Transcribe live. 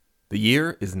The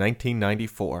year is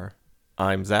 1994.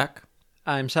 I'm Zach.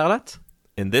 I'm Charlotte.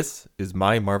 And this is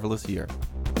My Marvelous Year.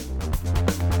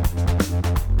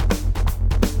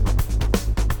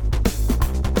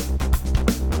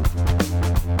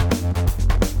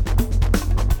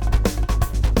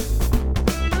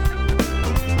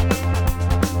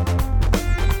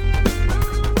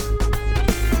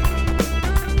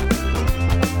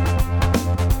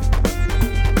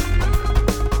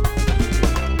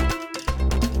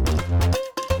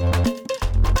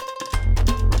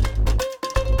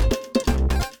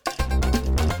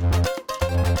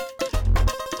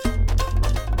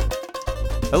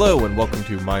 Hello and welcome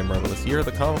to My Marvelous Year,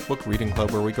 the comic book reading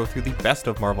club where we go through the best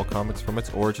of Marvel Comics from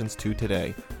its origins to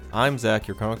today. I'm Zach,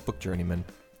 your comic book journeyman,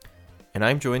 and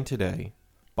I'm joined today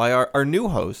by our new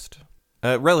host,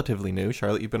 relatively new.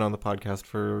 Charlotte, you've been on the podcast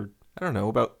for,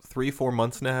 about 3-4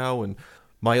 months now, and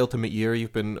My Ultimate Year,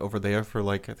 you've been over there for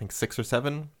I think 6 or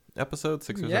 7 episodes,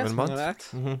 6 or 7 months. Like that.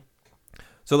 Mm-hmm.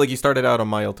 So you started out on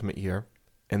My Ultimate Year,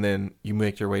 and then you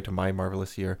make your way to My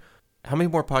Marvelous Year. How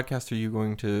many more podcasts are you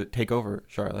going to take over,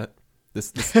 Charlotte?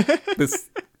 This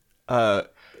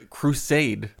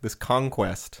crusade, this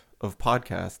conquest of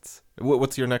podcasts.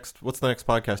 What's the next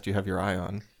podcast you have your eye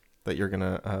on that you're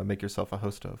gonna make yourself a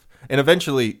host of, and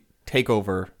eventually take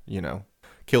over?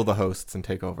 Kill the hosts and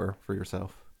take over for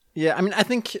yourself. Yeah, I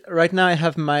think right now I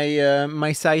have my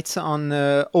my sights on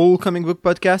all comic book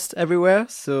podcasts everywhere.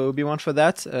 So be warned for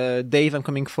that. Dave, I'm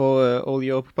coming for all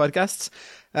your podcasts.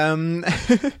 And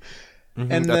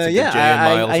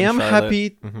I am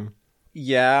happy. Mm-hmm.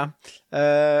 Yeah,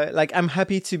 I'm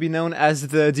happy to be known as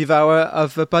the devourer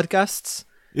of podcasts.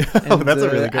 Yeah, and, that's a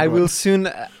really good one.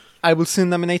 I will soon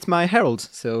nominate my Herald.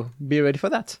 So be ready for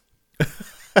that.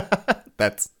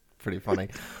 That's pretty funny.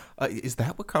 Is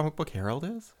that what Comic Book Herald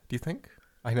is? Do you think?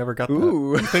 I never got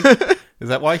Ooh. that. Is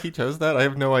that why he chose that? I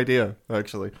have no idea,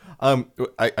 actually. I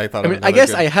thought. I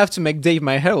guess I have to make Dave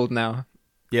my Herald now.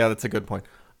 Yeah, that's a good point.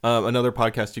 Another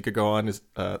podcast you could go on is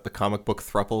the Comic Book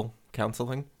Thruple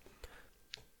Counseling.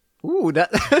 Ooh,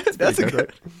 that's a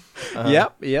good. Right?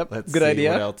 Yep. Let's good see,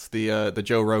 idea. What else? The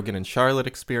Joe Rogan and Charlotte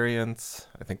experience.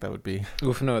 I think that would be.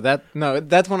 Oof,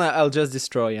 that one I'll just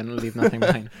destroy and leave nothing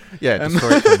behind. Yeah,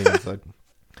 destroy it from the inside.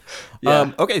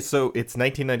 Yeah. Okay, so it's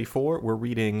 1994. We're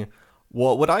reading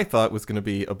what I thought was going to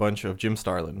be a bunch of Jim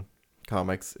Starlin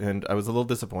comics, and I was a little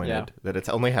disappointed that it's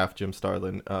only half Jim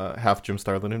Starlin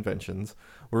inventions.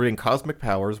 We're reading Cosmic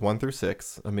Powers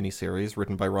 1-6, a miniseries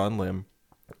written by Ron Lim,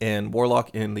 and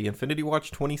Warlock in the Infinity Watch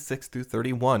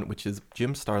 26-31, which is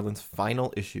Jim Starlin's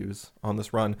final issues on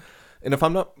this run. And if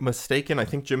I'm not mistaken, I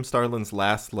think Jim Starlin's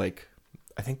last, I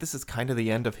think this is kind of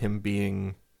the end of him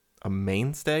being a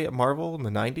mainstay at Marvel in the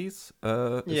 90s,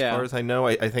 as far as I know.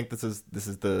 I think this is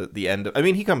the end of...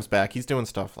 he comes back. He's doing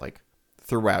stuff,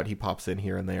 throughout. He pops in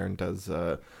here and there and does...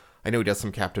 I know he does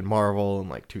some Captain Marvel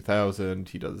in, 2000.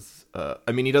 He does...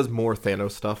 he does more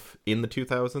Thanos stuff in the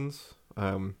 2000s.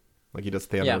 He does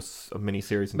Thanos a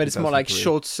miniseries in 2003. But it's more like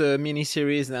short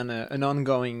miniseries than an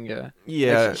ongoing...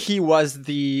 yeah. He was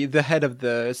the head of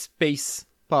the space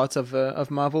part of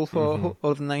Marvel for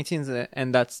all of the 19s,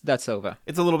 and that's over.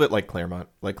 It's a little bit like Claremont.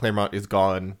 Claremont is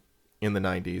gone in the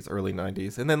 90s, early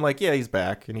 90s. And then, he's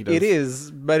back, and he does... It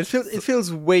is, but it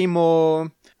feels way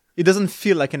more... It doesn't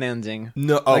feel like an ending.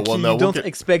 No, You don't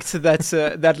expect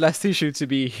that last issue to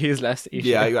be his last issue.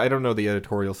 Yeah, I don't know the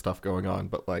editorial stuff going on,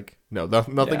 but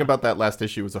nothing about that last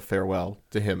issue was a farewell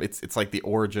to him. It's like the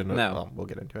origin of... No. Well, we'll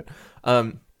get into it.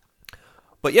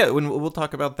 But yeah, we'll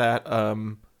talk about that.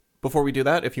 Before we do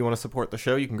that, if you want to support the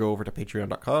show, you can go over to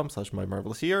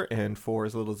patreon.com/mymarvelousyear, and for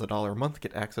as little as $1 a month,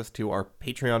 get access to our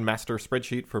Patreon master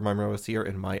spreadsheet for My Marvelous Year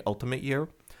and My Ultimate Year.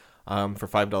 For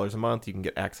 $5 a month, you can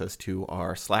get access to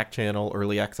our Slack channel,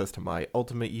 early access to My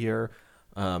Ultimate Year,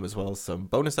 as well as some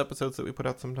bonus episodes that we put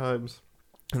out sometimes.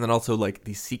 And then also,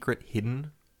 the secret hidden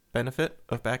benefit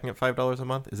of backing at $5 a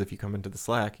month is if you come into the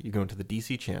Slack, you go into the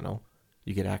DC channel,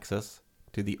 you get access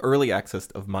to the early access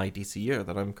of My DC Year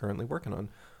that I'm currently working on.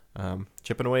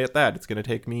 Chipping away at that. It's going to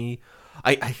take me...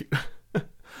 I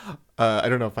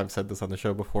don't know if I've said this on the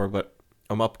show before, but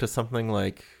I'm up to something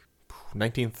like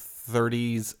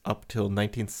 1930s up till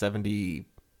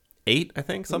 1978, I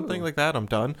think, something like that. I'm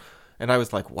done. And I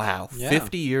was like, wow,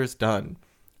 50 years done.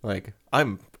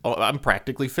 I'm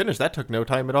practically finished. That took no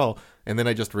time at all. And then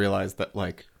I just realized that,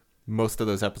 most of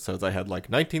those episodes I had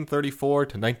 1934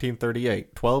 to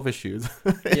 1938, 12 issues.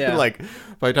 Yeah.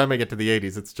 By the time I get to the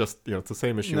 80s, it's just, it's the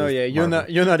same issue. No, yeah, you're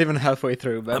not even halfway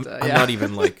through, but I'm not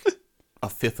even a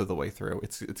fifth of the way through.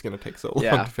 It's going to take so long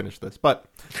Yeah. to finish this. But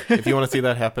if you want to see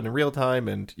that happen in real time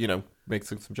and, make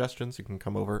some suggestions, you can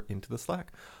come over into the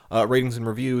Slack. Ratings and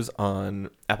reviews on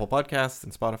Apple Podcasts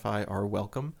and Spotify are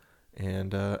welcome.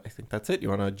 And I think that's it. You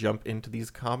want to jump into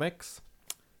these comics?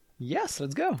 Yes,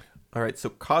 let's go. All right, so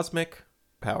Cosmic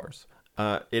Powers.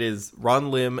 It is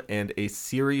Ron Lim and a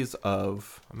series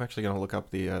of... I'm actually going to look up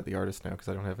the artist now because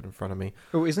I don't have it in front of me.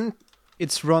 Oh,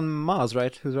 it's Ron Mars,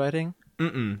 right? Who's writing?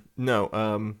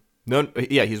 No. No.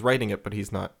 Yeah, he's writing it, but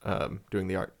he's not doing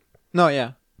the art. No,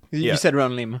 yeah. Yeah. You said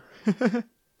Ron Lim.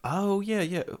 Oh,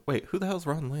 yeah. Wait, who the hell's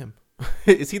Ron Lim?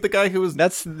 Is he the guy who was...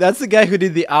 That's the guy who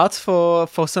did the art for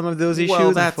some of those issues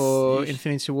and that's- for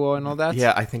Infinity War and all that.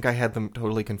 Yeah, I think I had them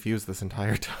totally confused this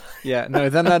entire time. Yeah, no,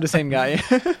 they're not the same guy.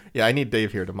 Yeah, I need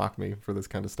Dave here to mock me for this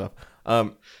kind of stuff. I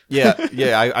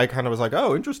kind of was like,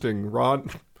 oh, interesting. Ron,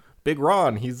 Big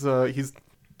Ron, he's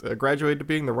graduated to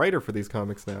being the writer for these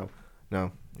comics now.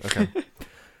 No, okay.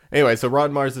 Anyway, so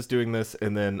Ron Mars is doing this,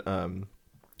 and then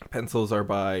pencils are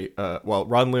by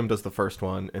Ron Lim does the first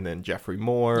one, and then Jeffrey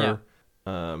Moore. Yeah.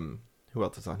 Who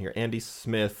else is on here? Andy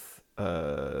Smith,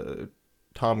 Tom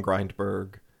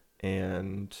Grindberg,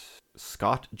 and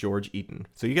Scott George Eaton.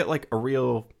 So you get like a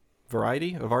real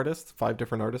variety of artists, 5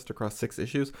 different artists across 6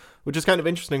 issues, which is kind of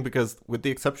interesting because with the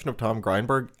exception of Tom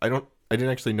Grindberg, I didn't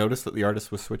actually notice that the artist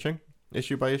was switching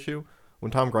issue by issue.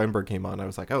 When Tom Grindberg came on, I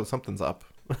was like, oh, something's up.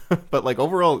 But like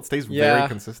overall, it stays very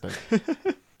consistent.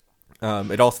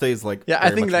 It all stays like Yeah,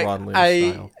 very I think much like Ron Lim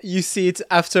style. you see it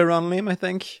after Ron Lim, I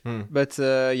think. But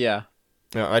yeah.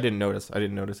 No, I didn't notice. I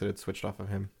didn't notice it had switched off of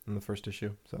him in the first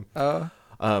issue. So,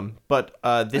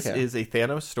 this Okay. is a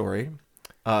Thanos story,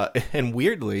 and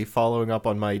weirdly following up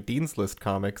on my Dean's List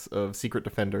comics of Secret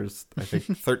Defenders, I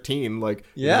think 13, like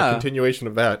Yeah. a continuation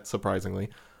of that, surprisingly,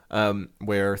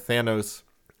 where Thanos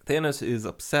is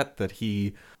upset that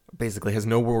he basically has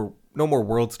no more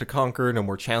worlds to conquer, no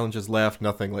more challenges left,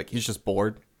 nothing. Like he's just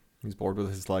bored. He's bored with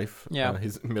his life. Yeah.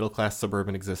 His middle-class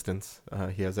suburban existence.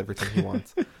 He has everything he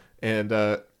wants. And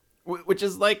which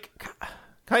is like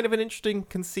kind of an interesting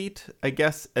conceit, I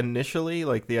guess, initially,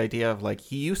 like the idea of like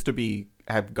he used to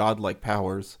have godlike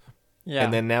powers. Yeah.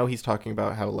 And then now he's talking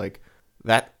about how like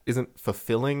that isn't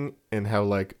fulfilling and how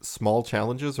like small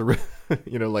challenges are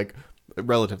like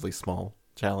relatively small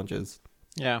challenges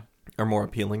Yeah. are more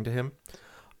appealing to him.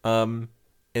 And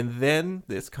then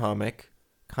this comic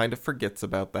kind of forgets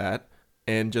about that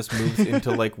and just moves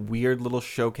into like weird little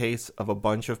showcase of a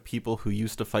bunch of people who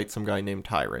used to fight some guy named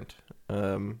Tyrant,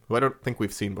 who I don't think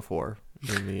we've seen before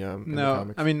in the in the No,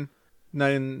 comics. I mean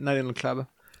not in the club.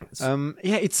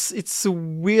 It's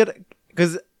weird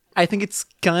because I think it's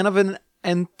kind of an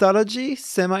anthology,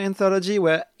 semi-anthology,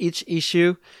 where each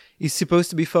issue is supposed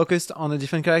to be focused on a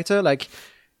different character. Like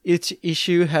each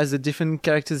issue has a different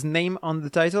character's name on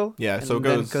the title. Yeah, and so it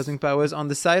then goes- Cosmic Powers on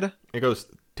the side. It goes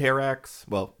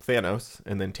Thanos,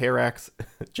 and then Terrax,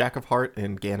 Jack of Heart,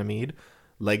 and Ganymede,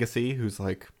 Legacy, who's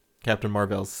like Captain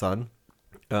Marvel's son,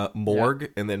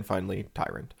 Morg, and then finally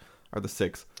Tyrant are the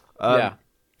 6. Yeah.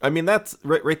 I mean, that's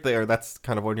right there. That's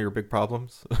kind of one of your big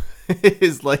problems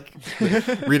is like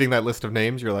reading that list of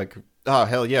names. You're like, oh,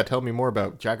 hell yeah. Tell me more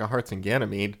about Jack of Hearts and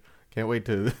Ganymede. Can't wait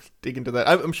to dig into that.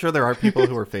 I'm sure there are people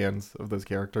who are fans of those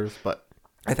characters, but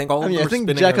I think all of them I are think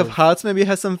spinning Jack out of Hearts maybe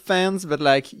has some fans, but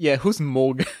like, yeah, who's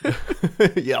Morg?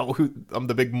 Yeah, I'm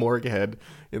the big morgue head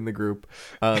in the group.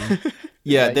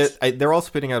 Yeah, Right. they're all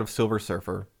spinning out of Silver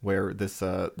Surfer, where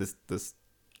the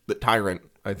Tyrant,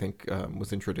 I think,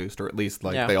 was introduced, or at least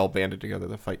like they all banded together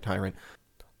to fight Tyrant.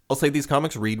 I'll say these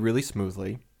comics read really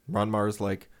smoothly. Ron Mars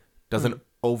like doesn't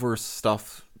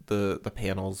overstuff the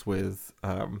panels with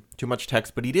too much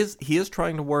text, but he is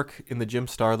trying to work in the Jim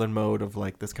Starlin mode of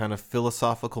like this kind of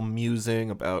philosophical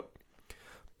musing about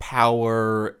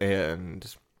power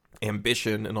and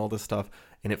ambition and all this stuff,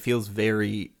 and it feels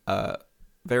very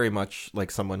very much like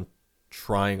someone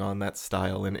trying on that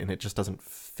style, and it just doesn't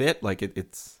fit. Like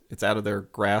it's out of their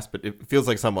grasp, but it feels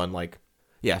like someone like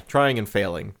trying and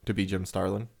failing to be Jim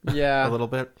Starlin Yeah. a little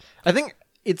bit. I think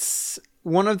it's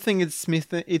one of the things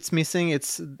it's missing.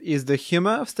 Is the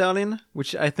humor of Starlin,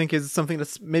 which I think is something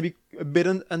that's maybe a bit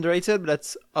underrated, but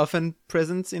that's often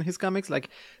present in his comics, like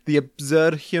the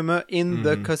absurd humor in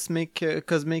the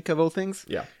cosmic of all things.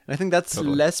 Yeah. And I think that's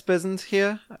Totally. less present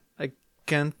here. I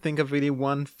can't think of really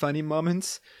one funny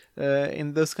moment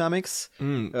in those comics,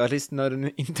 or at least not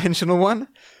an intentional one.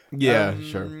 Yeah,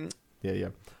 sure. Yeah.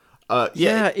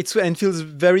 It feels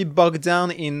very bogged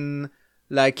down in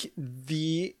like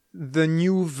the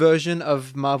new version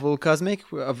of Marvel Cosmic,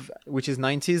 which is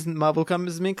 90s Marvel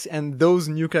Cosmics, and those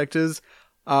new characters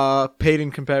are paid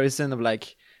in comparison of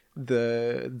like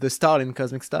the start in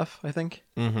cosmic stuff, I think.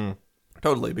 Mm-hmm.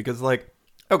 Totally, because like,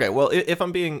 okay, well, if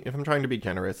I'm trying to be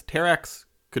generous, Terrax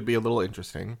could be a little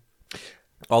interesting.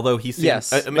 Although he seems,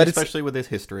 Yes, I mean, but especially with his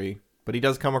history, but he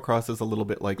does come across as a little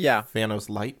bit like Thanos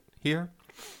light here.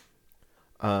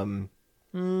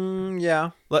 Yeah.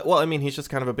 Well, I mean, he's just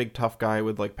kind of a big tough guy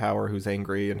with like power who's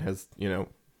angry and has,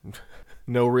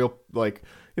 no real, like,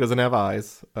 he doesn't have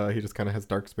eyes. He just kind of has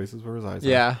dark spaces where his eyes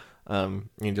Yeah. are.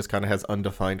 He just kind of has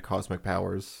undefined cosmic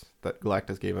powers that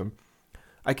Galactus gave him.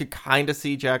 I could kind of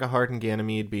see Jagahart and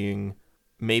Ganymede being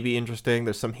maybe interesting.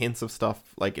 There's some hints of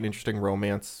stuff, like an interesting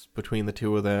romance between the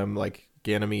two of them. Like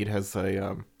Ganymede has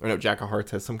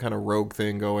Jagahart has some kind of rogue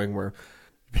thing going where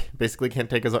basically can't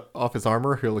take off his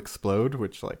armor, he'll explode,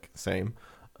 which like same.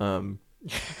 And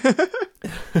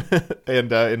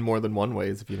in more than one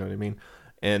ways, if you know what I mean.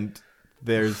 And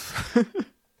there's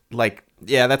like,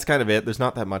 yeah, that's kind of it. There's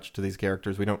not that much to these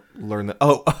characters. We don't learn that.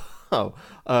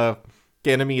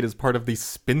 Ganymede is part of the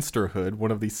Spinsterhood, one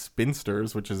of these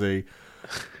spinsters, which is a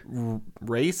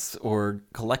race or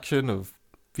collection of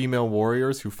female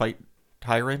warriors who fight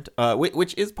Tyrant,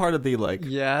 which is part of the like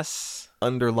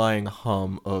underlying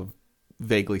hum of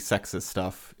vaguely sexist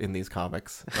stuff in these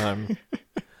comics.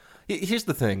 Here's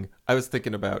the thing I was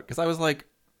thinking about, because I was like,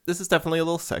 this is definitely a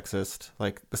little sexist.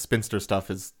 Like the spinster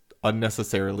stuff is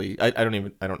unnecessarily. I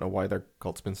don't know why they're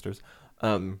called spinsters.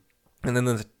 And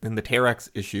then in the Terrax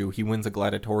issue, he wins a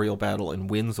gladiatorial battle and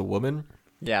wins a woman.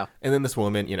 Yeah. And then this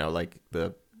woman, like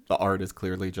the art is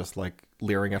clearly just like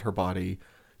leering at her body.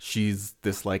 She's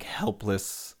this like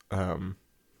helpless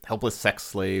sex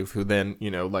slave who then,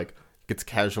 like gets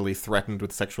casually threatened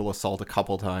with sexual assault a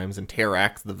couple times, and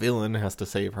Terrax, the villain, has to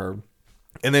save her.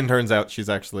 And then turns out she's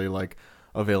actually like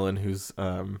a villain who's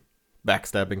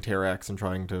backstabbing Terrax and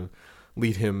trying to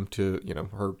lead him to,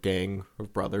 her gang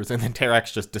of brothers, and then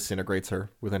Terrax just disintegrates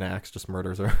her with an axe, just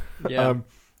murders her. Yeah.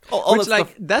 Which,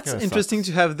 like, that's interesting sucks.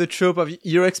 To have the trope of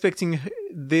you're expecting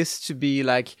this to be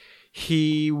like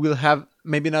he will have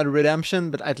maybe not a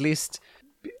redemption, but at least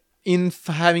in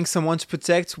having someone to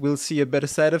protect, we'll see a better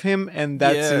side of him, and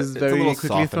that is very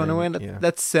quickly thrown away.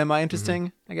 That's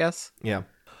semi-interesting, I guess. Yeah.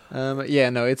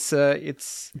 It's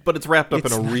but it's wrapped up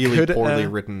in a really poorly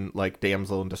written, like,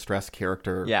 damsel in distress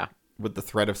character. Yeah. With the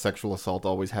threat of sexual assault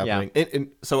always happening. Yeah.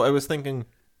 And so I was thinking,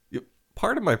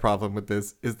 part of my problem with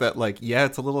this is that, like, yeah,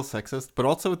 it's a little sexist, but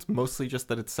also it's mostly just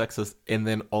that it's sexist, and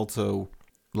then also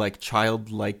like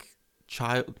childishly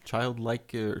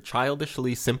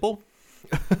simple.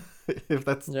 if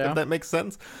that makes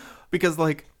sense, because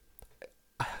like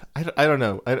I don't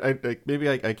know, I maybe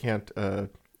I can't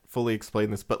fully explain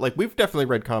this, but like we've definitely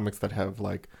read comics that have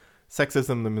like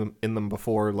sexism in them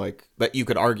before, like that you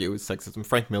could argue is sexism.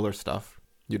 Frank Miller stuff,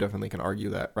 you definitely can argue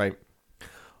that, right?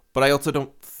 But I also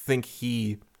don't think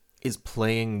he is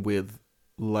playing with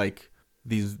like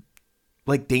these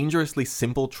like dangerously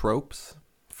simple tropes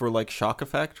for like shock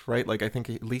effect, right? Like I think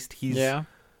at least he's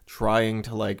trying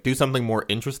to like do something more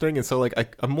interesting, and so like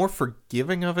I'm more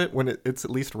forgiving of it when it's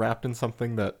at least wrapped in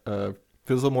something that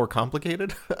feels a little more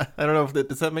complicated. I don't know if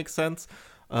does that make sense.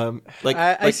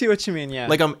 I see what you mean. Yeah,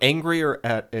 like I'm angrier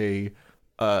at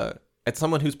at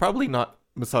someone who's probably not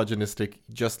misogynistic,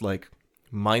 just like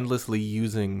mindlessly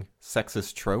using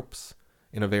sexist tropes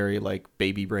in a very like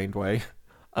baby-brained way,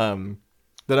 that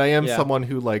I am someone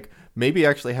who like maybe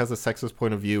actually has a sexist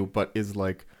point of view, but is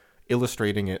like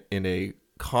illustrating it in a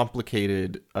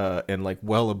complicated and like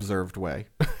well-observed way.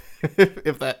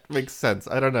 if that makes sense.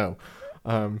 I don't know.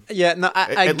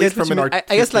 I guess from I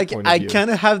guess like I kind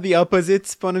of have the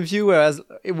opposite point of view, whereas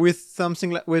with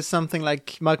something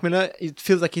like Mark Miller, it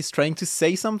feels like he's trying to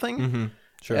say something. Mm-hmm.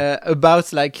 Sure.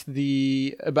 About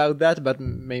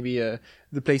maybe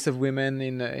the place of women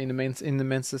in the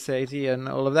men's society and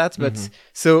all of that. But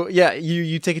so yeah,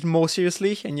 you take it more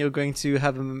seriously, and you're going to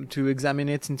have them to examine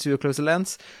it into a closer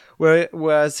lens.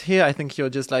 Whereas here, I think you're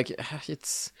just like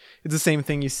it's the same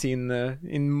thing you see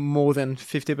in more than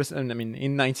 50%. I mean,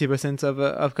 in 90%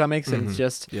 of comics, and it's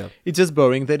just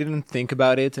boring. They didn't think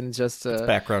about it, and it's just it's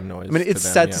background noise. I mean, it's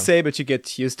sad to say, but you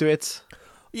get used to it.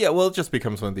 Yeah, well, it just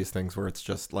becomes one of these things where it's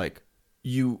just like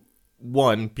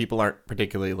people aren't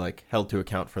particularly like held to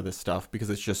account for this stuff because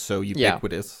it's just so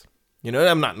ubiquitous. You know,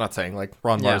 I'm not saying like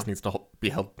Ron Mars needs to be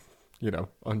held,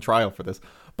 on trial for this,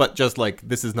 but just like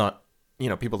this is not,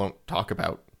 people don't talk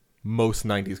about most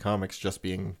 90s comics just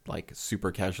being like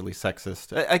super casually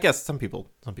sexist. I guess some people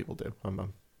do.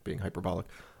 I'm being hyperbolic.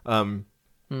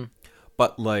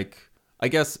 But like, I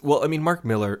guess, well, I mean, Mark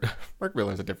Miller's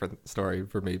a different story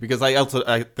for me, because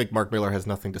I think Mark Miller has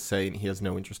nothing to say and he has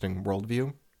no interesting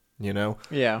worldview. you know?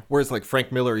 Yeah. Whereas like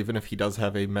Frank Miller, even if he does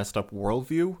have a messed up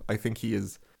worldview, I think he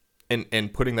is,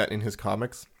 and putting that in his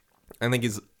comics, I think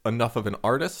he's enough of an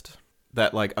artist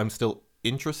that like I'm still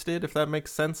interested, if that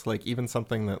makes sense. Like even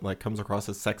something that like comes across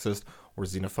as sexist or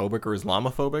xenophobic or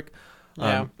Islamophobic.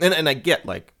 Yeah. And I get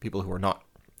like people who are not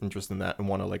interested in that and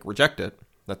want to like reject it.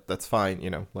 That's fine, you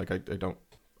know. Like I don't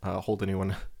hold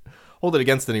it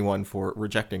against anyone for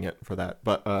rejecting it for that.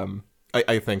 But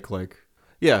I think like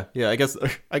yeah. I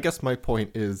guess my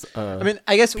point is. I mean,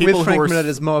 I guess with Frank Miller,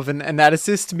 there's more of an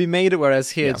analysis to be made,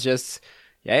 whereas here it's just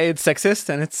it's sexist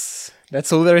and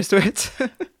that's all there is to it.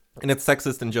 And it's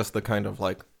sexist in just the kind of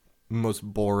like most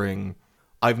boring.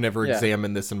 I've never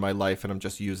examined this in my life, and I'm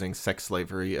just using sex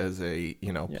slavery as a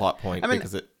plot point. I mean,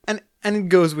 because it and it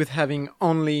goes with having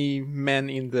only men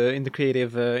in the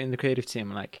creative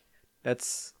team. Like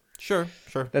that's sure.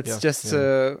 That's just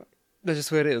that's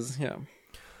just where it is.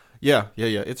 Yeah.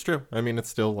 It's true. I mean, it's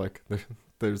still like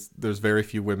there's very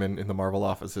few women in the Marvel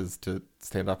offices to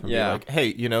stand up and be like, hey,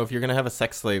 if you're gonna have a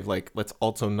sex slave, like let's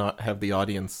also not have the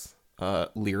audience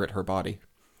leer at her body.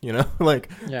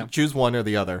 Like choose one or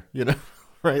the other.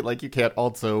 Right? Like you can't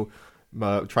also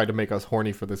try to make us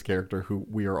horny for this character who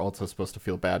we are also supposed to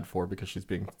feel bad for because she's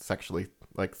being sexually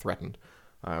like threatened.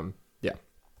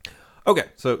 Okay,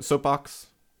 so soapbox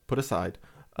put aside.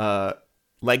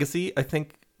 Legacy, I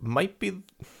think, might be,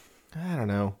 I don't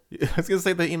know. I was gonna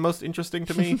say the most interesting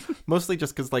to me, mostly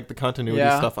just because like the continuity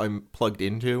stuff I'm plugged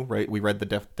into. Right? We read the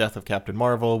death of Captain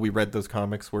Marvel. We read those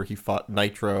comics where he fought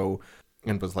Nitro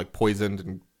and was like poisoned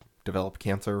and developed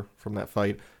cancer from that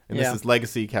fight. And this is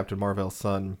Legacy, Captain Marvel's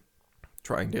son,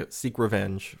 trying to seek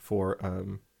revenge for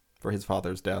his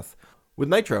father's death with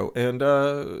Nitro. And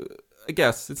I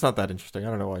guess it's not that interesting. I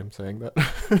don't know why I'm saying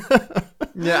that.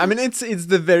 Yeah, I mean it's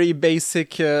the very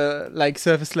basic like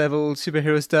surface level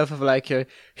superhero stuff of like a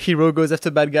hero goes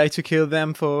after bad guy to kill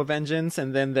them for vengeance,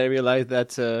 and then they realize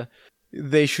that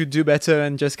they should do better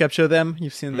and just capture them.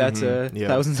 You've seen that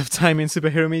thousands of times in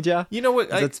superhero media. You know what?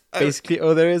 That's basically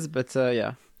all there is. But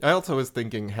yeah. I also was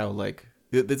thinking how like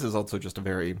this is also just a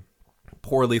very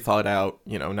poorly thought out,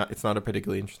 it's not a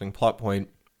particularly interesting plot point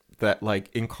that like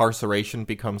incarceration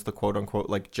becomes the quote unquote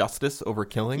like justice over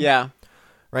killing. Yeah.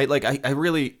 Right? Like I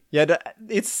really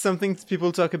it's something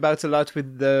people talk about a lot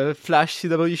with the Flash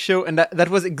CW show, and that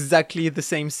was exactly the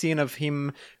same scene of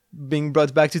him being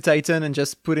brought back to Titan and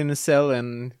just put in a cell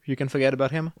and you can forget about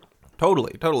him.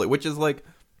 Totally, which is like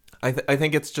I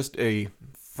think it's just a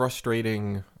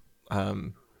frustrating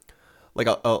like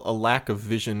a lack of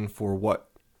vision for what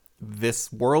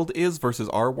this world is versus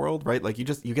our world, right? Like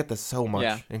you get this so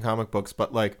much in comic books,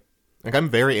 but like I'm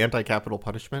very anti-capital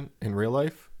punishment in real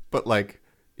life, but like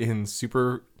in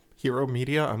superhero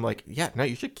media, I'm like, yeah, no,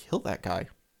 you should kill that guy,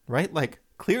 right? Like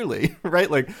clearly, right?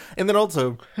 Like, and then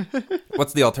also,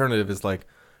 what's the alternative is like,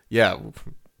 yeah,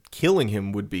 killing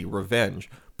him would be revenge.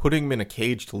 Putting him in a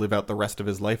cage to live out the rest of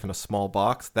his life in a small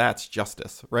box, that's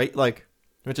justice, right? Like,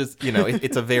 which is,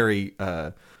 it's a very,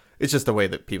 it's just a way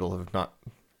that people have not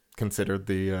considered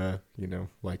the,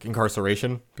 like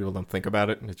incarceration. People don't think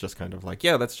about it. And it's just kind of like,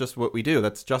 yeah, that's just what we do.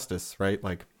 That's justice, right?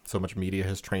 Like so much media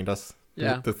has trained us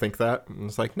to think that. And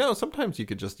it's like, no, sometimes you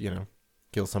could just,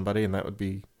 kill somebody and that would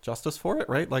be justice for it,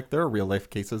 right? Like there are real life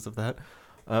cases of that.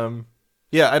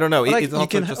 I don't know. Like, it's you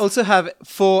can also have,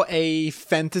 for a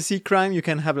fantasy crime, you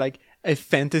can have like a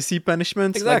fantasy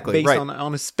punishment, exactly, like based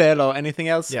on a spell or anything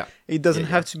else. Yeah. It doesn't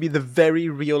have to be the very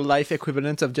real life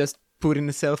equivalent of just put in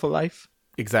a cell for life.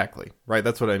 Exactly. Right.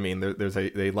 That's what I mean. There's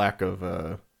a lack of,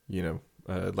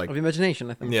 like of imagination,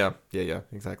 I think. Yeah.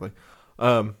 Exactly.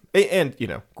 And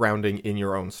grounding in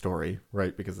your own story,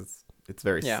 right? Because it's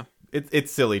very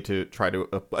it's silly to try to.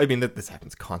 I mean, this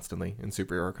happens constantly in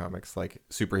superhero comics, like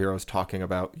superheroes talking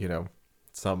about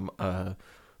some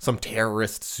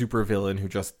terrorist supervillain who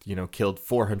just killed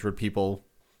 400 people,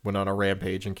 went on a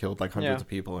rampage and killed like hundreds of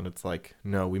people, and it's like,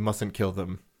 no, we mustn't kill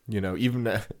them. Even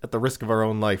at the risk of our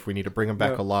own life, we need to bring them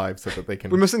back alive so that they can.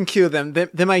 We mustn't kill them.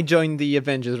 They might join the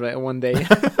Avengers, right, one day.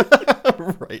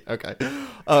 Right. Okay.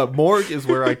 Morgue is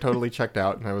where I totally checked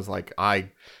out, and I was like,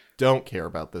 I don't care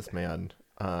about this man.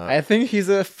 I think he's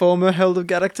a former Herald of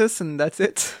Galactus, and that's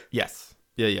it. Yes.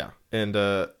 Yeah. And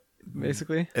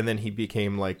basically, and then he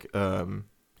became like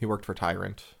he worked for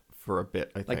Tyrant for a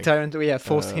bit. I think like Tyrant,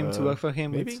 forced him to work for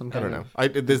him. Maybe with some I don't kind know. I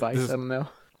don't know.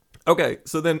 Okay,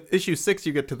 so then issue 6,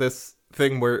 you get to this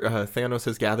thing where Thanos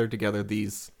has gathered together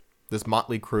this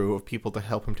motley crew of people to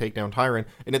help him take down Tyrant.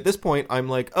 And at this point, I'm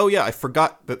like, oh yeah, I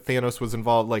forgot that Thanos was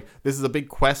involved. Like, this is a big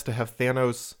quest to have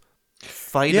Thanos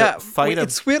fight.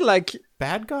 It's weird. Like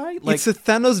bad guy. It's a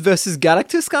Thanos versus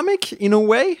Galactus comic in a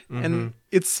way, and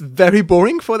it's very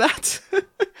boring for that.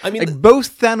 I mean, like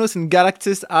both Thanos and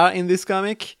Galactus are in this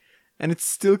comic, and it's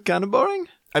still kind of boring.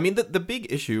 I mean, the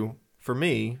big issue for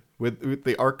me with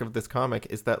the arc of this comic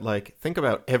is that, like, think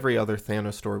about every other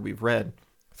Thanos story we've read.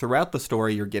 Throughout the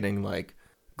story, you're getting, like,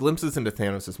 glimpses into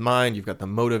Thanos' mind. You've got the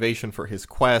motivation for his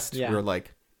quest. Yeah.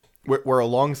 We're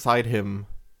alongside him,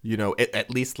 you know,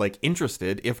 at least, like,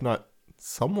 interested, if not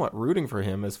somewhat rooting for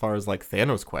him as far as, like,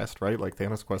 Thanos' quest, right? Like,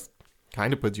 Thanos' quest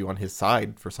kind of puts you on his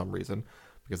side for some reason,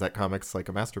 because that comic's, like,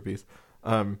 a masterpiece.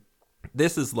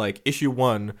 This is, like, issue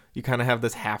 1, you kind of have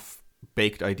this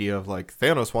half-baked idea of, like,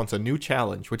 Thanos wants a new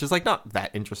challenge, which is, like, not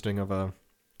that interesting of a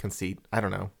conceit. I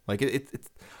don't know. Like, it's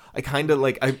I kind of,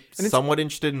 like, I'm somewhat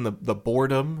interested in the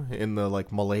boredom, in the,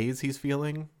 like, malaise he's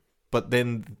feeling, but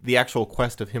then the actual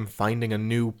quest of him finding a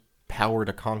new power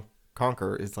to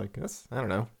conquer is, like, I don't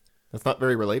know. That's not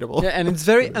very relatable. Yeah, and it's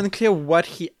very unclear what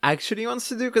he actually wants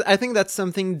to do, because I think that's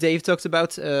something Dave talked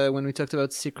about when we talked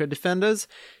about Secret Defenders,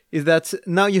 is that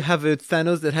now you have a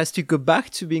Thanos that has to go back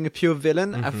to being a pure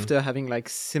villain after having, like,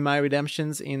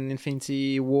 semi-redemptions in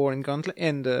Infinity War and Gauntlet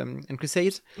and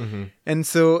Crusade. And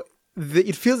so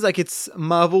it feels like it's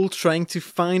Marvel trying to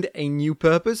find a new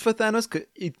purpose for Thanos. 'Cause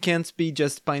it can't be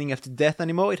just pining after death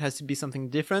anymore. It has to be something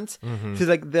different. It feels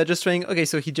like they're just trying, okay,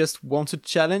 so he just wants a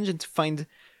challenge and to find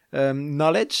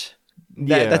knowledge.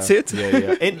 That's it.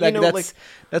 Yeah. And, like, you know,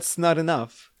 that's not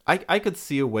enough. I could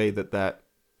see a way that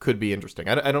could be interesting.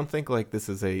 I don't think, like, this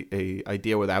is a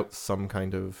idea without some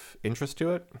kind of interest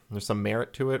to it. There's some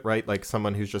merit to it, right? Like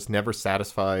someone who's just never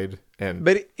satisfied, and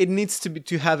but it needs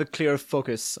to have a clear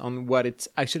focus on what it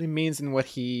actually means and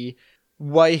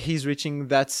why he's reaching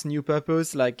that new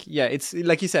purpose. Like, yeah, it's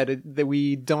like you said, that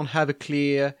we don't have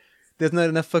there's not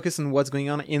enough focus on what's going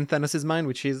on in Thanos' mind,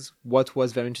 which is what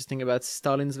was very interesting about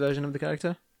Stalin's version of the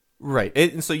character. Right.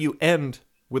 And so you end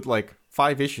with, like,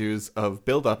 5 issues of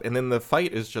build-up, and then the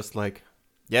fight is just like,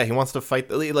 yeah, he wants to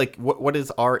fight. Like, what is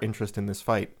our interest in this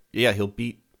fight? Yeah, he'll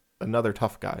beat another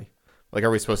tough guy. Like, are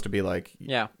we supposed to be like,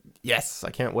 yeah, yes, I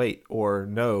can't wait, or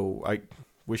no, I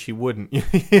wish he wouldn't?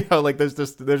 You know, like,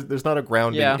 there's not a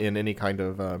grounding in any kind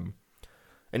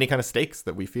of stakes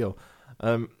that we feel.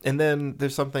 And then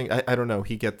there's something I don't know.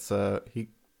 He gets he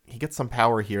gets some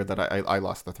power here that I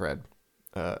lost the thread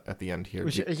at the end here. It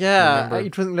was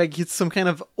like it's some kind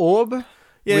of orb.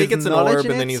 Yeah, he gets an orb,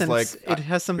 and then he's like, it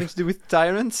has something to do with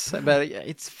tyrants, but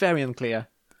it's very unclear.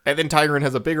 And then Tyrant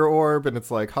has a bigger orb, and it's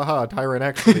like, haha, Tyrant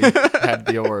actually had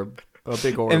the orb, a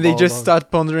big orb, and they just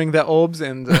start pondering their orbs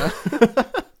and.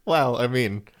 Well, I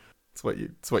mean, it's what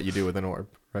you do with an orb,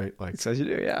 right? Like, it's what you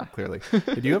do, yeah. Clearly,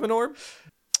 did you have an orb?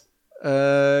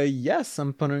 Yes,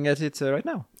 I'm pondering at it right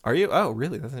now. Are you? Oh,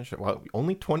 really? That's interesting. Wow,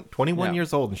 only 21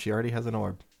 years old, and she already has an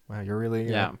orb. Wow, you're really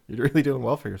you're really doing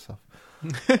well for yourself.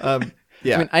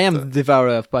 Yeah, I mean, I am the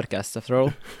devourer of podcasts, after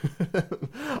all.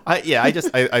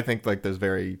 I think, like, there's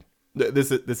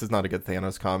this is not a good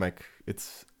Thanos comic.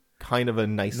 It's kind of a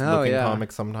nice looking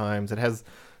comic sometimes. It has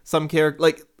some character,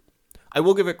 like, I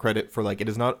will give it credit for, like, it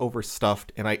is not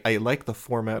overstuffed, and I like the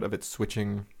format of its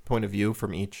switching point of view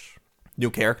from each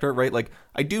new character, right? Like,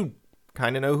 I do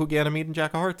kind of know who Ganymede and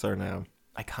Jack of Hearts are now.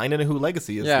 I kind of know who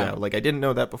Legacy is now. Like, I didn't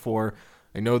know that before.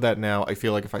 I know that now. I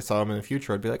feel like if I saw him in the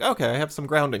future, I'd be like, okay, I have some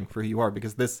grounding for who you are,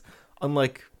 because this,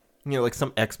 unlike, you know, like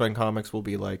some X-Men comics will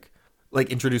be like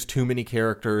introduce too many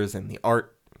characters and the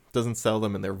art doesn't sell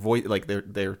them, and their voice, like,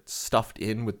 they're stuffed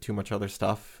in with too much other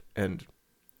stuff, and,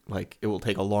 like, it will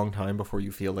take a long time before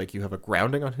you feel like you have a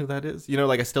grounding on who that is. You know,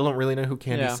 like, I still don't really know who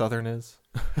Candy Southern is.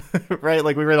 Right?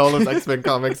 Like, we read all those X-Men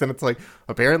comics, and it's like,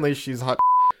 apparently she's hot,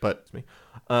 but it's me.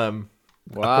 According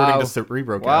to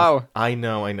Cerebrocast. Wow. I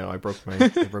know. I broke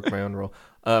my own rule.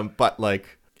 But,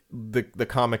 like, the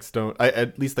comics don't.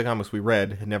 At least the comics we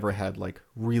read had never had, like,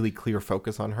 really clear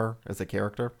focus on her as a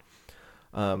character.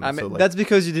 I mean, so, like, that's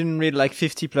because you didn't read, like,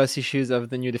 50+ issues of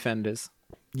the New Defenders.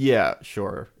 Yeah,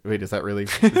 sure. Wait, is that really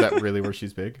where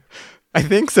she's big? I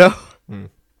think so.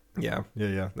 Yeah.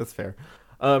 That's fair.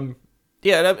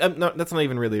 That's not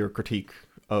even really a critique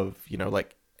of, you know,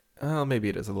 like, oh, maybe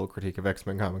it is a little critique of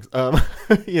X-Men comics.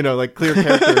 You know, like, clear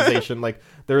characterization. Like,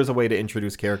 there is a way to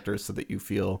introduce characters so that you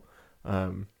feel,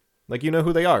 like, you know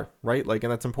who they are, right? Like,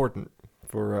 and that's important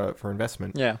for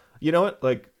investment. Yeah. You know what?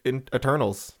 Like, in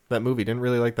Eternals, that movie, didn't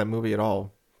really like that movie at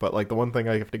all. But, like, the one thing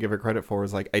I have to give her credit for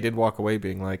is, like, I did walk away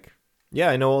being like, yeah,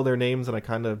 I know all their names, and I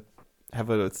kind of have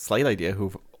a slight idea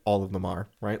who all of them are,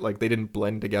 right? Like, they didn't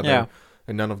blend together,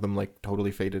 and none of them, like,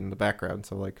 totally faded in the background.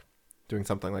 So, like, doing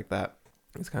something like that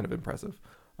is kind of impressive.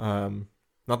 Not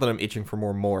that I'm itching for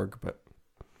more Morgue, but...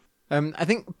 I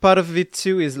think part of it,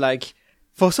 too, is, like,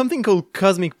 for something called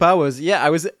Cosmic Powers, yeah, I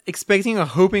was expecting or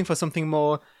hoping for something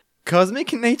more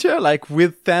cosmic in nature, like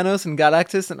with Thanos and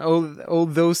Galactus and all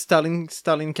those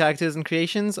Stalin characters and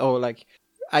creations, or like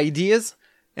ideas.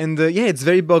 And yeah, it's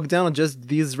very bogged down on just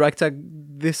this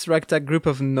ragtag group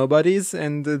of nobodies,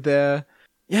 and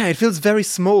it feels very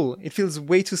small. It feels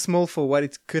way too small for what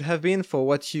it could have been, for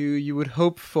what you would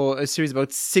hope for a series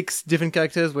about 6 different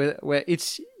characters where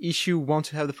each issue wants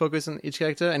to have the focus on each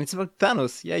character, and it's about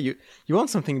Thanos. Yeah, you want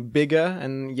something bigger,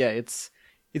 and yeah, it's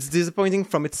disappointing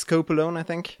from its scope alone, I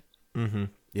think. Mm-hmm.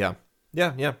 Yeah,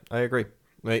 I agree.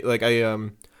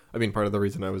 I mean, part of the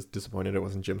reason I was disappointed it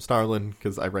wasn't Jim Starlin,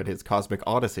 because I read his Cosmic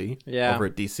Odyssey over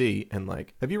at DC, and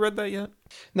like, have you read that yet?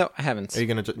 No, I haven't. Are you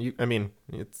gonna? I mean,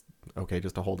 it's okay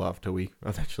just to hold off till we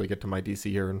eventually get to my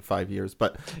DC year in 5 years,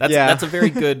 but that's a very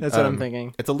good. That's what I'm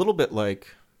thinking. It's a little bit like,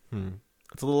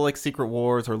 it's a little like Secret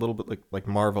Wars, or a little bit like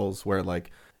Marvels, where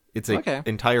like it's a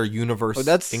entire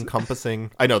universe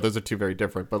encompassing. I know those are two very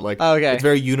different, but like it's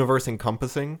very universe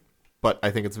encompassing. But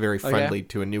I think it's very friendly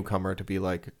to a newcomer to be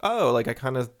like, oh, like I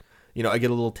kind of, I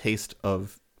get a little taste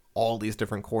of all these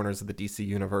different corners of the DC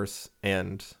universe,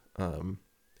 and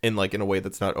in a way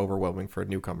that's not overwhelming for a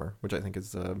newcomer, which I think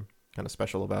is kind of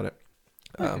special about it.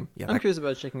 I'm curious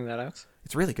about checking that out.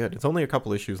 It's really good. It's only a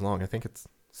couple issues long. I think it's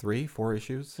 3-4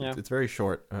 issues. Yeah. It's very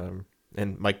short.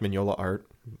 And Mike Mignola art,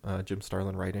 Jim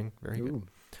Starlin writing, very good.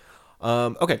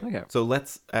 Okay, so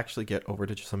let's actually get over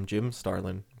to some Jim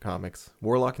Starlin comics.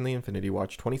 Warlock and the Infinity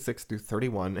Watch, 26 through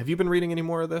 31. Have you been reading any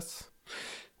more of this?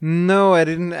 No, I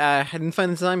didn't. I didn't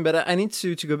find the time, but I need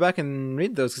to go back and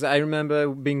read those, because I remember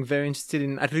being very interested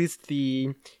in at least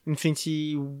the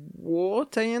Infinity War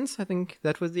tie-ins. I think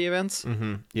that was the events.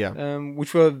 Mm-hmm. Yeah.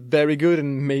 Which were very good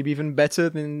and maybe even better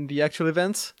than the actual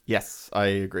events. Yes, I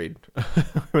agreed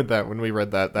with that. When we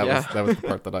read that, that was the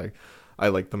part that I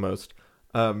liked the most.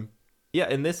 Yeah,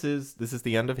 and this is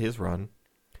the end of his run.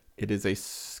 It is a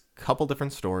couple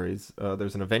different stories.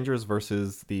 There's an Avengers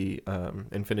versus the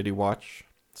Infinity Watch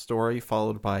story,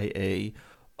 followed by a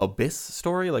Abyss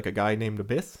story, like a guy named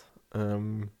Abyss.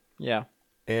 Yeah.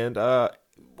 And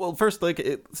well, first,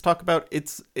 let's talk about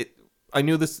it. I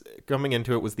knew this coming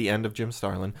into it was the end of Jim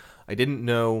Starlin. I didn't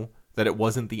know that it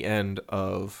wasn't the end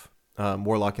of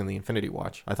Warlock and the Infinity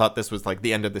Watch. I thought this was like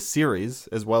the end of the series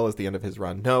as well as the end of his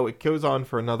run. No, it goes on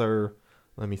for another.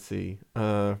 Let me see.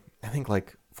 I think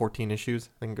like 14 issues.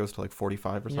 I think it goes to like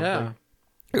 45 or something. Yeah.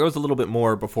 It goes a little bit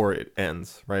more before it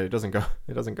ends, right? It doesn't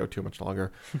go too much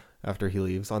longer after he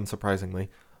leaves, unsurprisingly.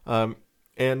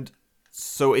 And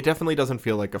so it definitely doesn't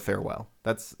feel like a farewell.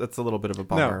 That's a little bit of a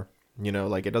bummer. No.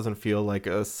 Like it doesn't feel like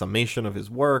a summation of his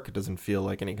work. It doesn't feel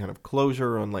like any kind of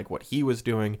closure on like what he was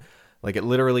doing. Like it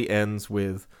literally ends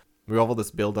with we have all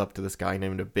this build up to this guy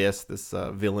named Abyss, this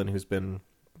villain who's been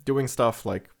doing stuff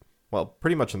like, well,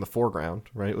 pretty much in the foreground,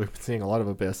 right? We've been seeing a lot of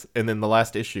Abyss. And then the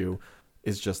last issue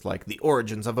is just like the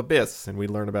origins of Abyss. And we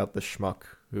learn about the schmuck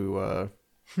who,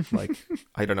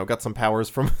 I don't know, got some powers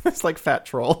from this like fat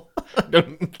troll.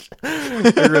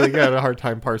 I really had a hard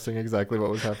time parsing exactly what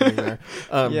was happening there.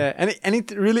 And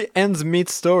it really ends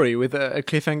mid-story with a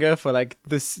cliffhanger for like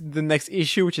the next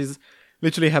issue, which is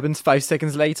literally happens 5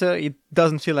 seconds later. It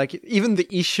doesn't feel like it. Even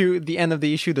the end of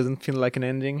the issue doesn't feel like an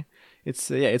ending.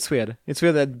 It's weird. It's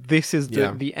weird that this is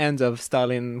the end of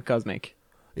Starlin Cosmic.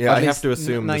 Yeah, I have to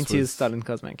assume 90s Starlin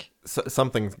Cosmic.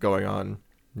 Something's going on,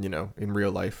 in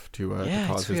real life to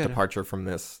cause his departure from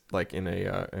this, like in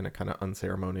a kind of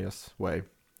unceremonious way.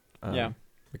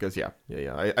 Because I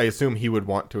assume he would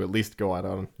want to at least go out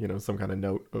on some kind of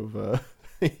note of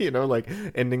like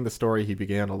ending the story he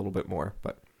began a little bit more.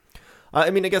 But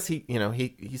I mean, I guess he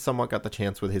somewhat got the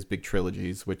chance with his big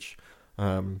trilogies, which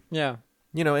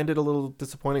ended a little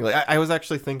disappointing. Like I was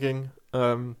actually thinking,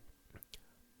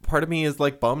 part of me is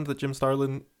like bummed that Jim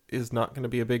Starlin is not going to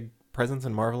be a big presence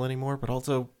in Marvel anymore, but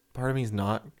also part of me is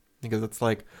not, because it's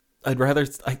like I'd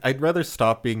rather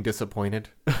stop being disappointed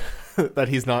that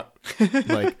he's not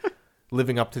like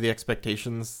living up to the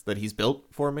expectations that he's built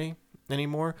for me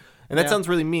anymore. And that sounds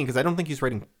really mean, because I don't think he's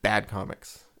writing bad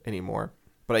comics anymore,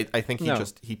 but I think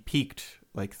he peaked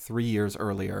like 3 years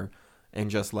earlier,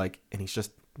 and he's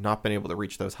just not been able to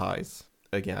reach those highs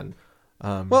again.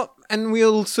 Well, and we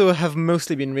also have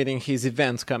mostly been reading his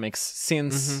event comics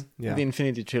since the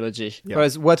Infinity Trilogy. Yeah.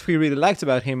 Whereas what we really liked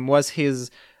about him was his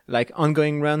like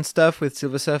ongoing run stuff with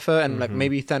Silver Surfer, and like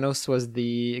maybe Thanos was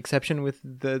the exception with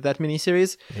that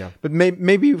miniseries. Yeah. But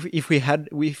maybe if we had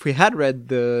read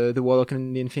the Warlock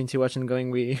and the Infinity Watch and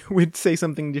going, we'd say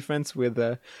something different. With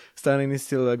Starlin is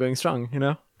still going strong,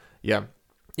 Yeah,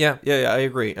 I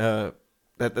agree.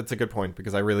 That's a good point,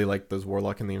 because I really like those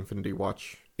Warlock and the Infinity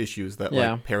Watch issues that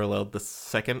Yeah. like paralleled the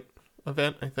second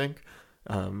event, I think.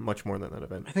 Much more than that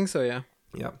event. I think so, yeah.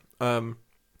 Yeah.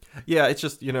 Yeah, it's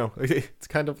just, it's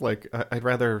kind of like I'd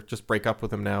rather just break up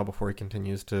with him now before he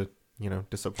continues to,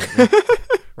 disappoint me.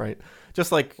 Right?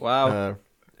 Just like, Wow.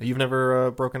 you've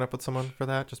never broken up with someone for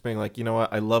that? Just being like, you know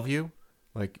what, I love you.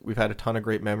 Like, we've had a ton of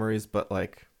great memories, but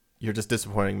like, you're just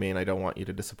disappointing me, and I don't want you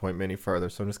to disappoint me any further.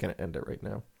 So I'm just gonna end it right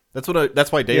now. That's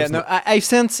why Dave's. Yeah, no, I've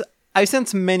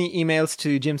sent many emails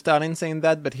to Jim Starlin saying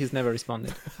that, but he's never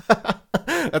responded.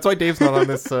 That's why Dave's not on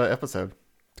this episode,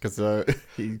 because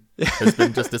he has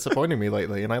been just disappointing me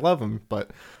lately, and I love him. But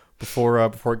before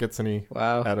it gets any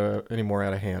more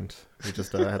out of hand, we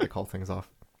just had to call things off.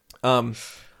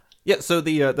 Yeah. So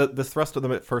the thrust of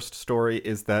the first story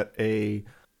is that a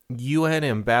UN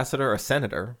ambassador, a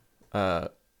senator. I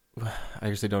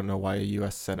actually don't know why a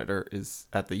U.S. senator is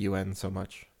at the UN so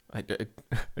much. I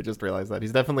just realized that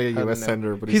he's definitely a U.S.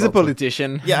 senator, but he's also a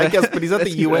politician. Yeah, I guess, but he's at the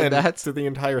Let's keep it UN at that. to the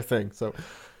entire thing. So,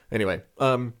 anyway,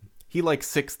 he like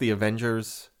sicks the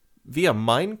Avengers via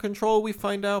mind control. We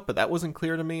find out, but that wasn't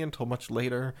clear to me until much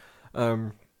later.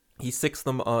 He sicks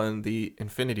them on the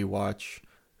Infinity Watch,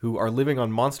 who are living on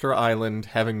Monster Island,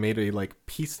 having made a like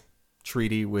peace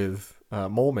treaty with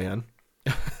Mole Man.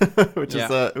 which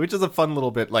is a fun little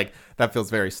bit, like that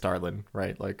feels very Starlin,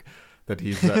 right? Like that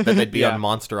he's that they'd be on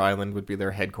Monster Island would be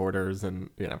their headquarters, and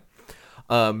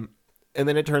and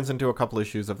then it turns into a couple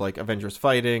issues of like Avengers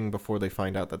fighting before they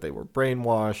find out that they were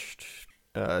brainwashed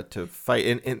to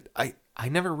fight. And I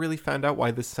never really found out why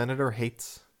this senator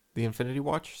hates the Infinity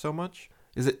Watch so much.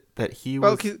 Is it that he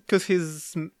was? Well, because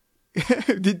he's.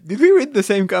 did we read the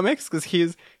same comics? Because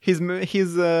he's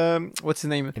what's his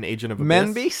name? An agent of Abyss?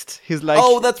 Man Beast. He's like,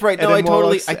 oh, that's right. No, I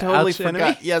totally arch forgot.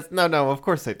 enemy. Yes, no, of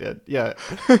course I did. Yeah,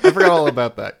 I forgot all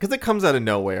about that because it comes out of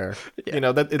nowhere.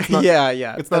 Yeah. That it's not.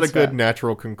 yeah. It's not a good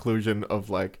natural conclusion of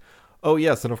like, oh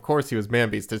yes, and of course he was Man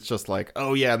Beast. It's just like,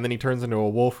 oh yeah, and then he turns into a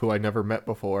wolf who I never met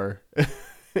before.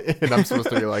 And I'm supposed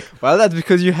to be like, well, that's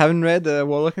because you haven't read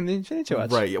Warlock and the Infinity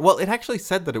Watch, right? Yeah. Well, it actually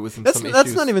said that it was in some issues.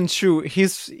 That's not even true. He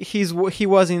was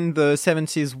in the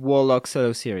 70s Warlock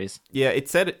solo series. Yeah, it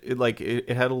said it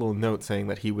had a little note saying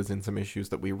that he was in some issues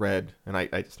that we read, and I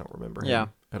just don't remember him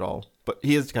at all. But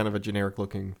he is kind of a generic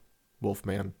looking wolf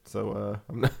man, so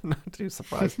I'm not too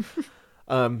surprised.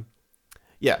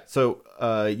 Yeah, so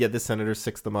this senator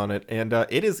sicks them on it, and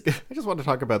it is. I just want to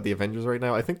talk about the Avengers right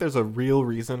now. I think there's a real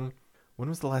reason. When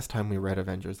was the last time we read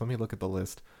Avengers? Let me look at the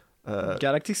list.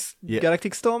 Galactic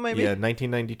Storm, maybe? Yeah,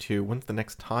 1992. When's the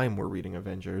next time we're reading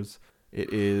Avengers?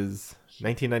 It is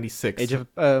 1996. Age of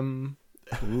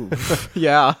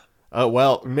yeah.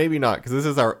 Well, maybe not, because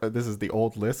this is the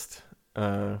old list.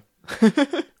 Oh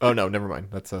no, never mind.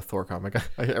 That's a Thor comic.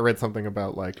 I read something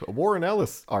about like a Warren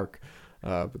Ellis arc, but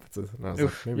I was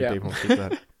like, maybe Dave won't keep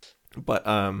that. But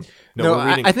no,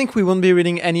 I think we won't be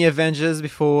reading any Avengers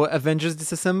before Avengers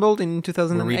Disassembled in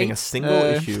 2008. We're reading a single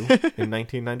issue in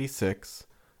 1996,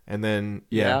 and then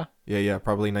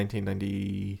probably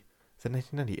 1990. Is that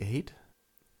 1998?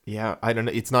 Yeah, I don't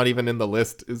know. It's not even in the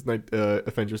list. Is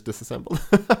Avengers Disassembled?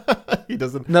 He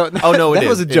doesn't. No. Oh no, that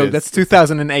was a joke. That's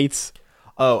 2008.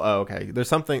 Oh, okay.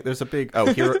 There's a big. Oh,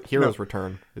 Heroes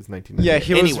Return is 1998. Yeah,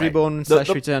 Heroes anyway, Reborn /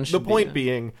 Return. The point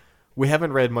being, we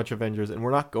haven't read much Avengers, and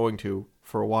we're not going to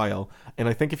for a while. And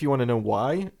I think if you want to know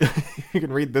why, you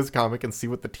can read this comic and see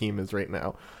what the team is right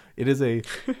now. It is a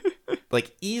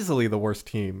easily the worst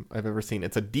team I've ever seen.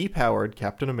 It's a depowered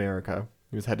Captain America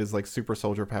who's had his super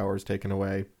soldier powers taken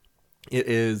away. It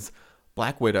is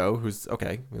Black Widow, who's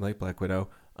okay. We like Black Widow.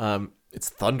 It's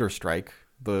Thunderstrike,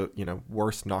 the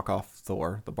worst knockoff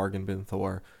Thor, the bargain bin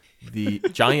Thor. The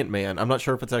Giant Man. I'm not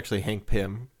sure if it's actually Hank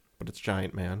Pym, but it's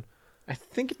Giant Man. I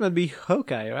think it might be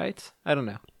Hawkeye, right? I don't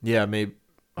know. Yeah, maybe.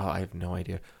 Oh, I have no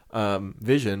idea.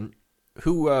 Vision,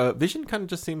 who Vision kind of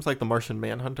just seems like the Martian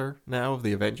Manhunter now of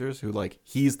the Avengers, who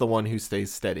he's the one who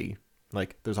stays steady.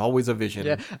 There's always a Vision.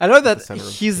 Yeah, I know that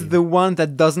he's the one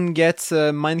that doesn't get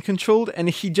mind controlled, and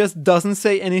he just doesn't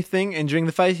say anything. And during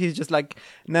the fight, he's just like,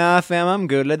 "Nah, fam, I'm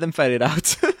good. Let them fight it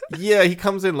out." Yeah, he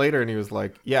comes in later and he was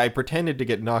like, "Yeah, I pretended to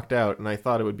get knocked out, and I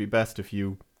thought it would be best if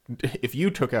you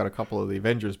took out a couple of the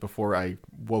Avengers before I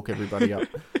woke everybody up."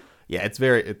 Yeah, it's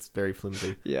very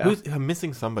flimsy. Yeah, I'm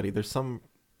missing somebody. There's some.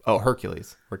 Oh,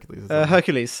 Hercules. Hercules.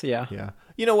 Hercules. Yeah. Yeah.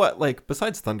 You know what?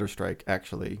 Besides Thunderstrike,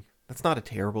 actually, that's not a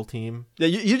terrible team. Yeah,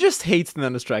 you just hate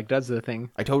Thunderstrike. That's the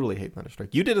thing. I totally hate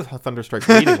Thunderstrike. You did a Thunderstrike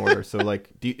reading order, so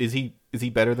is he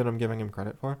better than I'm giving him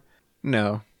credit for?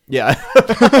 No. Yeah,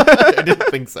 I didn't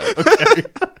think so.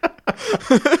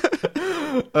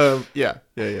 Okay.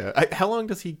 Yeah. How long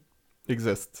does he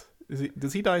exist?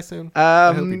 Does he die soon?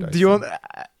 I hope he dies do you soon. want?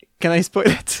 Can I spoil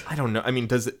it? I don't know. I mean,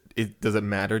 does it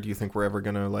matter? Do you think we're ever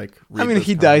gonna like? Read I mean, those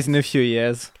he comics? dies in a few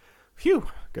years. Phew.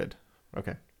 Good.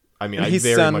 Okay. I mean, And I his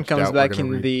very son much comes doubt we're back gonna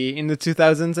in read- the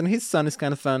 2000s, and his son is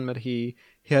kind of fun, but he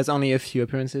has only a few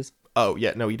appearances. Oh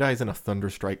yeah, no, he dies in a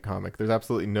Thunderstrike comic. There's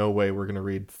absolutely no way we're gonna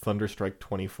read Thunderstrike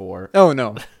 24. Oh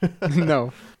no,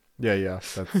 no. Yeah,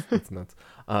 that's nuts.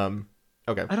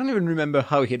 Okay. I don't even remember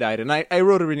how he died, and I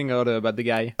wrote a reading order about the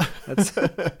guy. That's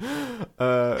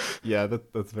Yeah,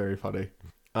 that's very funny.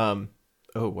 Oh,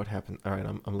 what happened? All right,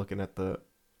 I'm looking at the.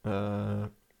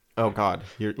 Oh God,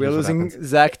 we're here's what losing happens.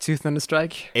 Zach to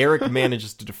Thunderstrike. Eric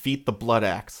manages to defeat the Blood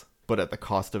Axe, but at the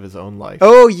cost of his own life.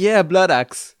 Oh yeah, Blood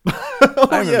Axe. Oh,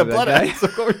 I yeah, remember that Blood guy. Axe,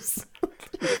 of course.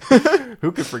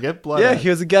 Who could forget Blood Yeah, Axe? he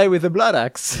was a guy with a blood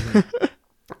axe.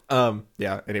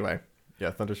 Yeah, anyway.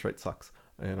 Yeah, Thunderstrike sucks.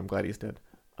 And I'm glad he's dead.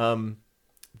 Yeah,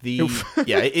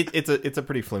 it's a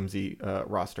pretty flimsy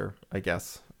roster, I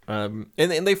guess. And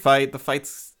they fight. The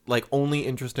fight's like only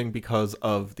interesting because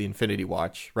of the Infinity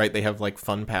Watch, right? They have like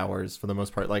fun powers for the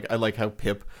most part. Like I like how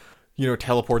Pip,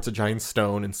 teleports a giant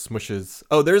stone and smushes.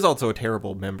 Oh, there's also a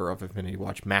terrible member of Infinity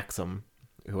Watch, Maxim,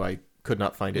 who I could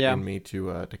not find it in me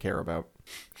to care about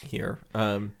here.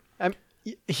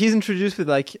 He's introduced with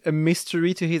like a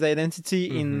mystery to his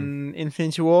identity in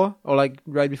Infinity War, or like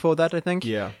right before that, I think.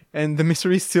 Yeah, And the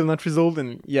mystery is still not resolved,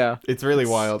 and yeah, it's really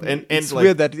wild. And it's like,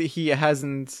 weird that he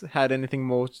hasn't had anything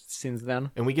more since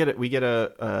then. and we get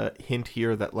a hint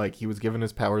here that like he was given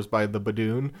his powers by the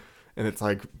Badoon, and it's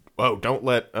like, whoa, don't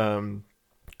let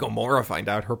Gamora find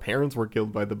out her parents were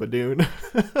killed by the Badoon,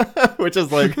 which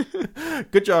is like,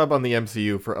 good job on the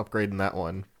MCU for upgrading that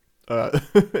one,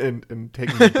 and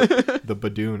taking the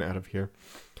Badoon out of here.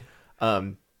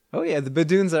 Oh yeah, the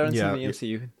Badoons aren't Yeah, in the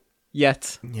MCU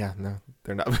yet. Yeah, no,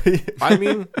 they're not. I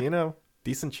mean,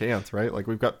 decent chance, right? Like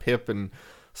we've got Pip and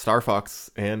Star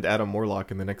Fox and Adam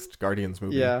Warlock in the next Guardians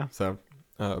movie. Yeah. So,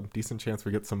 decent chance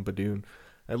we get some Badoon.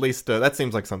 At least that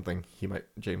seems like something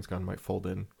James Gunn might fold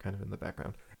in kind of in the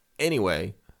background.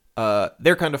 Anyway,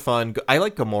 they're kind of fun. I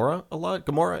like Gamora a lot.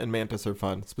 Gamora and Mantis are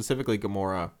fun. Specifically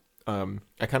Gamora.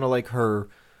 I kind of like her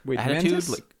attitude. Mantis?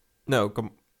 Like no,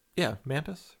 yeah,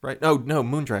 Mantis, right? No,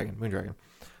 Moondragon.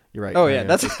 You're right. Oh yeah,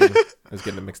 I was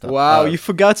getting it mixed up. Wow, you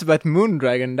forgot about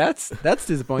Moondragon. That's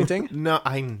disappointing. No,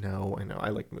 I know. I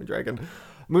like Moondragon.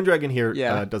 Moondragon here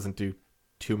doesn't do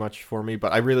too much for me,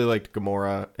 but I really liked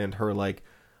Gamora and her like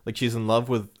she's in love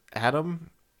with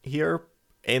Adam here,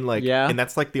 and and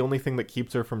that's like the only thing that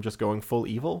keeps her from just going full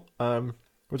evil.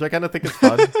 Which I kind of think is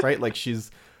fun, right? Like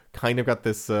she's kind of got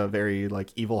this very like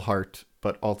evil heart,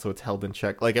 but also it's held in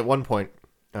check. Like at one point,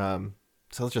 so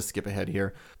let's just skip ahead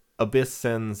here. Abyss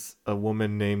sends a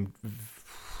woman named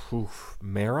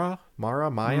Maya,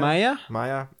 yeah,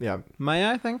 Maya,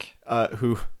 I think.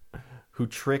 Who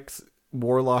tricks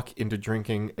Warlock into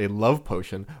drinking a love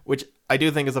potion, which I do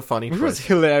think is a funny It was twist.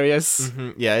 hilarious.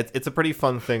 Mm-hmm. Yeah, it's a pretty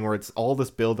fun thing where it's all this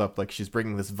build up, like she's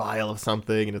bringing this vial of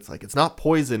something, and it's like it's not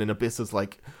poison, and Abyss is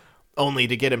like only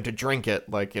to get him to drink it,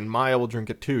 like, and Maya will drink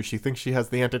it too. She thinks she has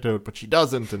the antidote, but she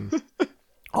doesn't, and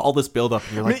all this build up,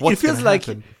 and you're like, what's gonna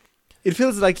happen? It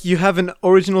feels like you have an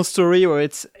original story where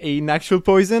it's an actual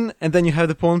poison, and then you have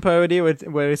the porn parody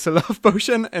where it's a love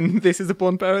potion, and this is a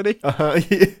porn parody.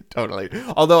 Yeah, totally.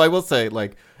 Although I will say,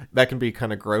 like, that can be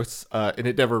kind of gross, and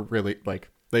it never really, like,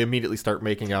 they immediately start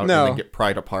making out and then get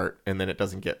pried apart, and then it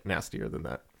doesn't get nastier than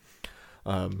that.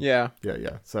 Yeah.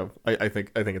 So I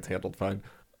think it's handled fine.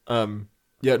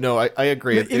 Yeah, no, I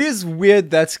agree. It is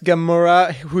weird that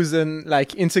Gamora, who's an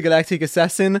like intergalactic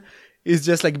assassin, is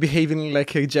just like behaving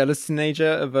like a jealous teenager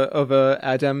of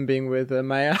Adam being with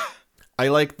Maya. I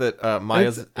like that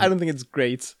Maya's. I don't think it's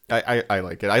great. I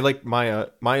like it. I like Maya.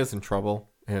 Maya's in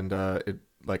trouble, and it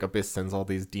like Abyss sends all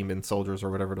these demon soldiers or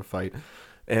whatever to fight,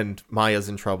 and Maya's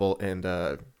in trouble, and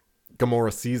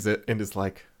Gamora sees it and is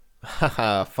like,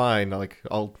 haha, fine, like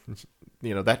I'll.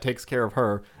 That takes care of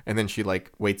her. And then she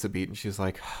like waits a beat and she's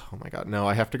like, oh my god, no,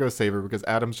 I have to go save her because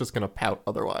Adam's just gonna pout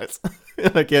otherwise.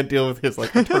 And I can't deal with his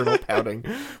like eternal pouting,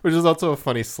 which is also a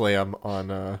funny slam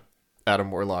on Adam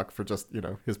Warlock for just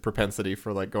his propensity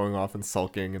for like going off and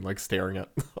sulking and like staring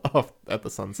off at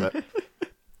the sunset.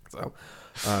 So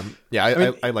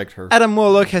yeah, I liked her. Adam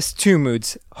Warlock has two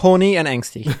moods: horny and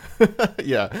angsty.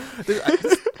 Yeah.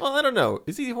 Well, I don't know,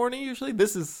 is he horny usually?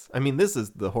 This is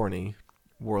the horny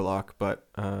Warlock, but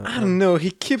I don't know.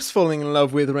 He keeps falling in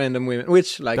love with random women,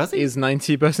 which like is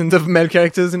 90% of male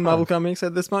characters in Marvel Comics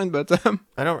at this point. But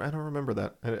I don't remember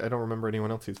that. I don't remember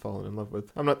anyone else he's fallen in love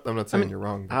with. I'm not saying you're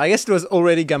wrong. But... I guess it was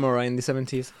already Gamora in the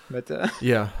 70s, but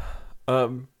yeah.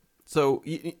 So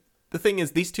the thing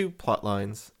is, these two plot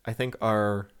lines, I think,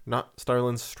 are not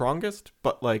Starlin's strongest,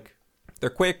 but like they're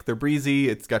quick, they're breezy.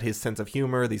 It's got his sense of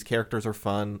humor. These characters are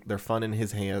fun. They're fun in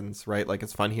his hands, right? Like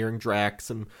it's fun hearing Drax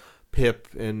and Pip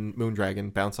and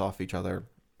Moondragon bounce off each other.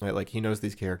 Right? Like he knows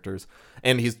these characters,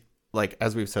 and he's like,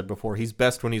 as we've said before, he's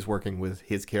best when he's working with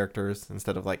his characters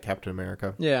instead of like Captain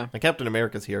America. Yeah. Like Captain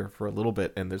America's here for a little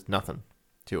bit, and there's nothing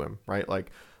to him, right?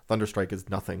 Like Thunderstrike is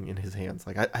nothing in his hands.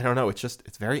 Like I don't know.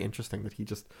 It's very interesting that he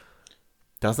just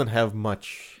doesn't have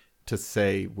much to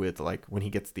say with like when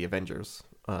he gets the Avengers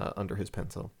under his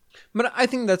pencil. But I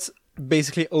think that's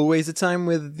basically always the time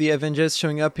with the Avengers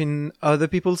showing up in other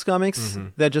people's comics. Mm-hmm.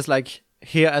 They're just like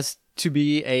here as to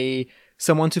be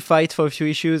someone to fight for a few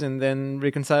issues and then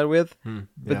reconcile with.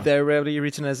 But they're rarely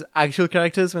written as actual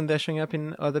characters when they're showing up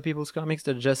in other people's comics.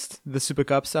 They're just the super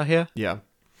cops are here. Yeah.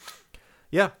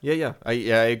 I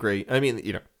agree. I mean,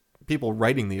 you know, people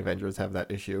writing the Avengers have that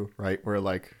issue, right? Where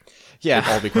like, it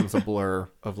all becomes a blur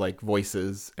of like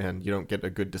voices, and you don't get a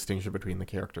good distinction between the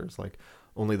characters. Like,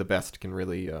 only the best can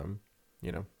really,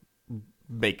 you know,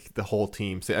 make the whole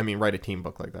team. I mean, write a team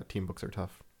book like that. Team books are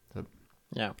tough. So.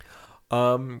 Yeah.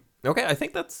 Okay, I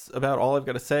think that's about all I've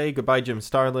got to say. Goodbye, Jim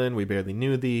Starlin. We barely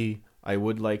knew thee. I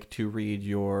would like to read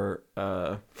your...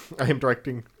 I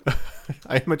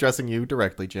am addressing you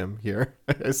directly, Jim, here.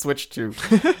 I switched to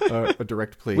a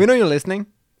direct plea. We know you're listening.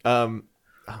 Oh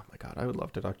my god, I would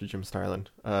love to talk to Jim Starlin.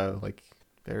 I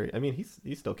mean, he's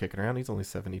still kicking around. He's only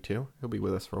 72. He'll be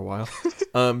with us for a while.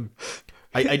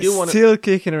 I do want to... Still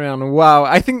kicking around. Wow,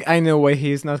 I think I know why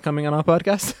he's not coming on our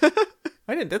podcast.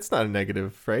 That's not a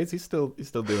negative phrase. He's still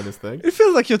doing his thing. It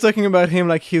feels like you're talking about him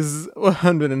like he's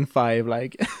 105.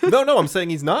 Like no, I'm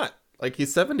saying he's not. Like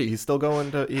he's 70. He's still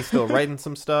writing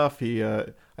some stuff. He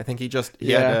I think he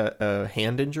had a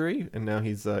hand injury, and now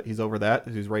he's over that.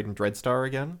 He's writing Dreadstar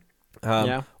again.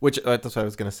 Which that's what I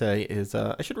was gonna say is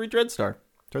I should read Dreadstar.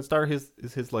 Dreadstar is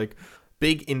his like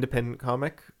big independent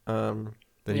comic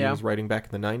that he was writing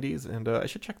back in the 90s, and I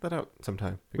should check that out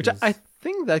sometime. Which I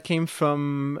think that came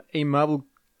from a Marvel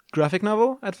graphic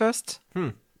novel at first.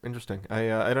 Interesting.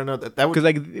 I don't know that would because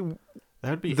like that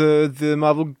would be the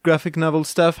Marvel graphic novel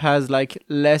stuff has like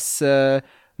less.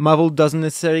 Marvel doesn't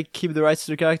necessarily keep the rights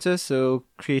to the characters, so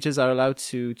creators are allowed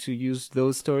to use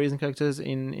those stories and characters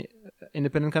in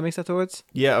independent comics afterwards.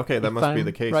 Yeah, okay, that must be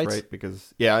the case, right?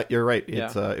 Because you're right.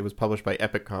 It's it was published by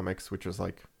Epic Comics, which was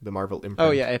like the Marvel imprint. Oh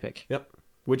yeah, Epic. Yep.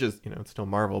 Which is, it's still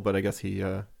Marvel, but I guess he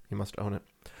must own it.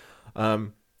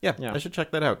 I should check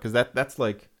that out because that's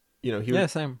like,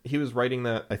 he was writing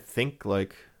that, I think,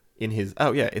 like in his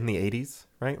in the 80s,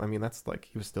 right? I mean, that's like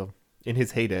he was still in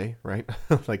his heyday, right?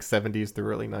 Like 70s through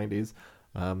early 90s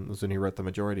was when he wrote the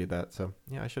majority of that. So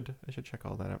yeah, I should check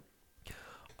all that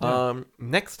out.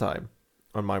 Next time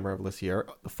on My Marvelous Year,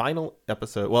 the final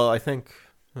episode. Well, I think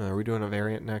are we doing a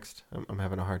variant next? I'm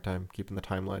having a hard time keeping the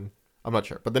timeline. I'm not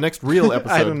sure, but the next real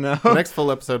episode, I don't know. The next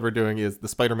full episode we're doing is the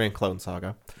Spider-Man Clone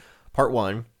Saga, Part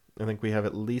 1. I think we have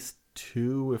at least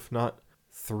 2, if not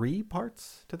 3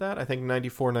 parts to that. I think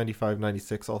 94, 95,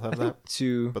 96 all have that.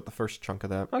 2. But the first chunk of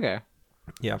that. Okay.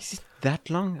 Yeah. Is it that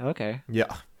long? Okay.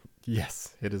 Yeah.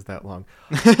 Yes, it is that long.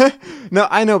 No,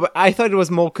 I know, but I thought it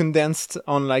was more condensed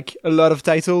on like a lot of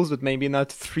titles, but maybe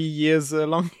not 3 years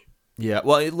long. Yeah,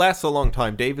 well, it lasts a long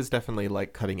time. Dave is definitely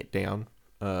like cutting it down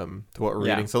to what we're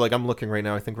reading. So like I'm looking right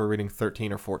now, I think we're reading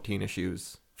 13 or 14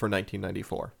 issues for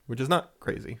 1994, which is not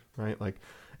crazy, right? Like,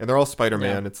 and they're all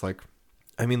Spider-Man. It's like,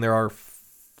 I mean, there are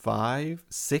 5,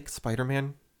 6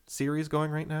 Spider-Man series going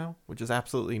right now, which is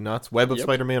absolutely nuts. Web of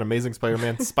Spider-Man, Amazing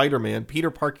Spider-Man, Spider-Man, Peter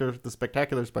Parker, The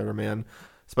Spectacular Spider-Man,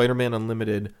 Spider-Man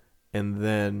Unlimited, and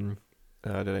then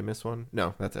did I miss one?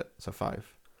 No, that's it. So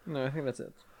 5. No, I think that's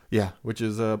it. Yeah, which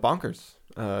is bonkers.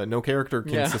 No character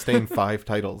can sustain 5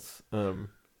 titles.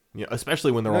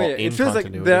 Especially when they're all in it feels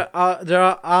continuity. Like there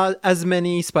are as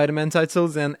many Spider-Man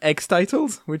titles and X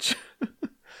titles, which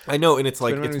I know, and it's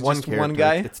like Spider-Man it's is one just character. one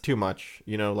guy. It's too much,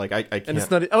 like I can't. And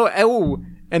it's not.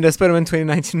 And there's Spider-Man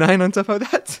 2099 on top of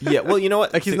that. Yeah, well, you know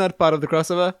what? Like he's not part of the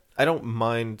crossover. I don't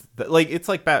mind that. Like it's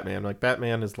like Batman. Like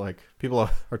Batman is like people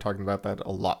are talking about that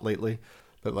a lot lately.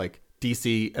 That like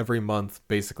DC every month,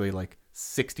 basically like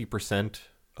 60%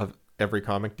 of every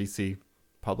comic DC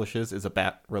publishes is a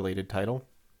Bat-related title,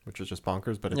 which is just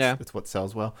bonkers, but it's what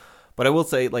sells well. But I will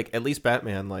say, like, at least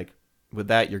Batman, like, with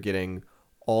that, you're getting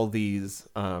all these,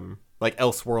 like,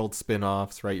 Elseworld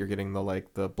spin-offs, right? You're getting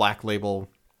the Black Label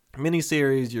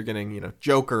miniseries, you're getting,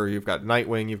 Joker, you've got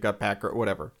Nightwing, you've got Batgirl,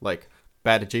 whatever. Like,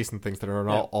 Bat-adjacent things that are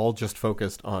all just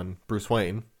focused on Bruce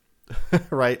Wayne,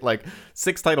 right? Like,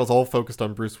 6 titles all focused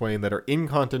on Bruce Wayne that are in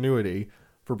continuity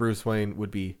for Bruce Wayne would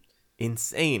be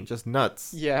insane, just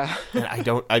nuts. Yeah.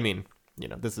 And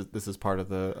this is part of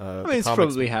the I mean, the it's comics.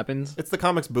 probably happens. It's the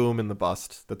comics boom and the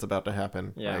bust that's about to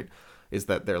happen, Yeah. right? Is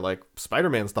that they're like,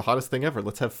 Spider-Man's the hottest thing ever.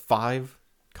 Let's have 5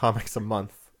 comics a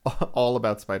month all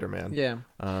about Spider-Man. Yeah.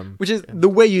 Which is the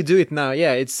way you do it now.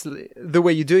 Yeah, it's the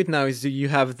way you do it now is you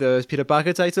have the Peter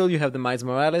Parker title, you have the Miles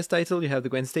Morales title, you have the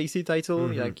Gwen Stacy title.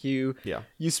 Mhm. Like you Yeah.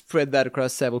 spread that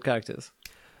across several characters.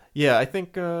 Yeah, I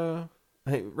think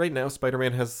right now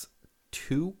Spider-Man has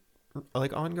 2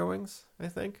 like ongoings, I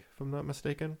think, if I'm not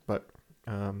mistaken. But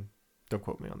don't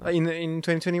quote me on that. In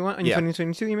 2021, in Yeah.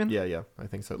 2022, you mean? Yeah, I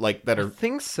think so. Like that I are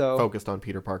think so. focused on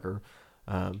Peter Parker,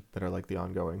 that are like the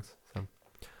ongoings. So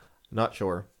not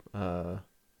sure.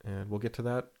 And we'll get to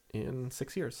that in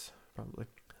 6 years, probably.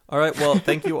 All right. Well,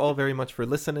 thank you all very much for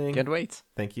listening. Can't wait.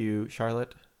 Thank you,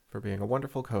 Charlotte, for being a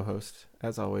wonderful co-host.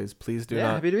 As always, please do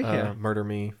happy to be here. not murder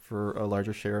me for a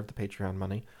larger share of the Patreon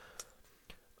money.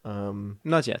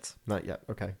 Not yet. Not yet.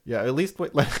 Okay. Yeah, at least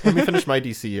let me finish my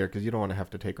DC year, because you don't want to have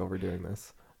to take over doing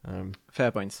this. Fair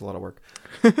It's points. a lot of work.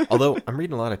 Although I'm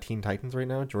reading a lot of Teen Titans right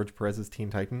now. George Perez's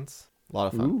Teen Titans. A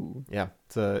lot of fun. Ooh. Yeah,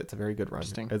 it's a very good run.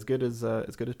 Interesting. As good as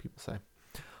people say.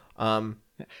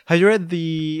 Have you read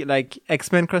the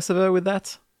X-Men crossover with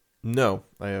that? No,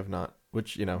 I have not.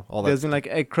 Which all that. There's been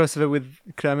a crossover with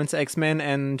Claremont's X-Men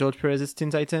and George Perez's Teen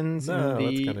Titans No, in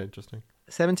that's the kind of interesting.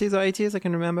 70s or 80s. I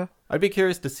can remember. I'd be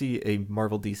curious to see a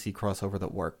Marvel DC crossover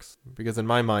that works, because in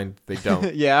my mind they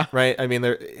don't. Yeah. Right? I mean,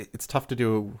 it's tough to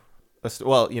do.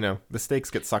 The stakes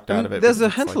get sucked out of it. There's because a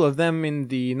it's handful of them in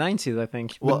the 90s, I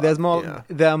think. Well, But there's more. yeah.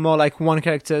 There are more like one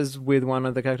characters with one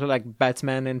other character, like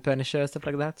Batman and Punisher, stuff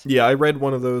like that. Yeah, I read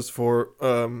one of those for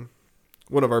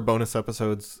one of our bonus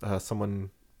episodes.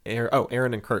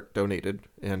 Aaron and Kurt donated,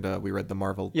 and we read the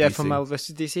Marvel. Yeah, DC. from Marvel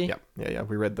vs. DC. Yeah.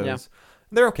 We read those. Yeah.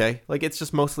 They're okay. Like, it's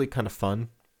just mostly kind of fun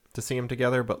to see them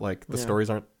together, but like the Yeah. stories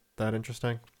aren't that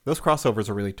interesting. Those crossovers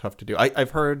are really tough to do.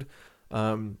 I've heard.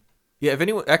 If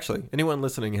anyone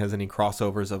listening has any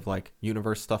crossovers of like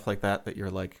universe stuff like that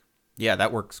you're like, yeah,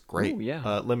 that works great. Ooh,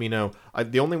 yeah. Let me know.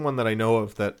 The only one that I know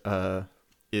of that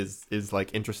is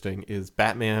like interesting is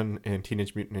Batman and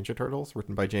Teenage Mutant Ninja Turtles,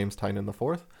 written by James Tynion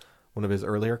IV, one of his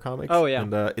earlier comics. Oh, yeah.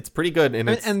 And it's pretty good.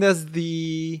 And there's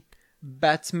the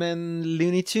Batman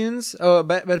Looney Tunes. Oh,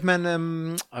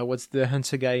 Batman. What's the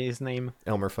hunter guy's name?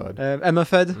 Elmer Fudd. Emma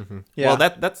Fudd. Mm-hmm. Yeah. Well,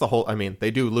 that's the whole. I mean,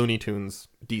 they do Looney Tunes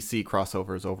DC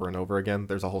crossovers over and over again.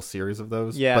 There's a whole series of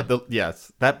those. Yeah. But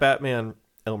that Batman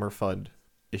Elmer Fudd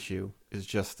issue is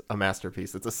just a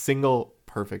masterpiece. It's a single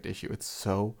perfect issue. It's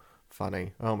so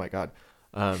funny. Oh my god.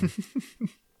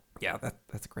 Yeah,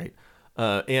 that's great.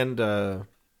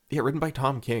 Written by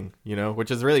Tom King.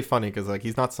 Which is really funny because like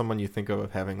he's not someone you think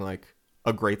of having like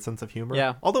a great sense of humor.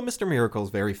 Yeah. Although Mr. Miracle is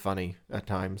very funny at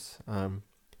times.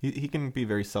 He can be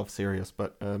very self-serious,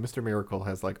 but Mr. Miracle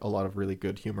has like a lot of really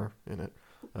good humor in it.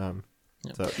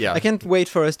 So yeah, I can't wait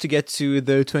for us to get to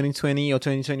the 2020 or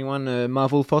 2021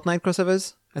 Marvel Fortnite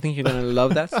crossovers. I think you're gonna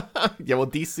love that. Yeah, well,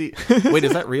 DC. Wait,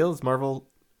 is that real? Is Marvel?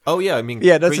 Oh yeah, I mean,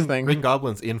 Yeah, that's Green, the thing. Green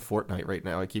Goblin's in Fortnite right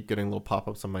now. I keep getting little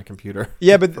pop-ups on my computer.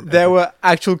 Yeah, but there were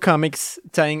actual comics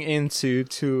tying into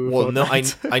Well, no,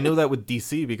 Fortnite. I know that with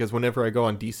DC because whenever I go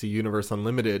on DC Universe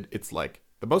Unlimited, it's like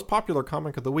the most popular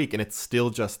comic of the week, and it's still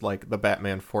just like the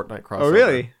Batman Fortnite crossover. Oh,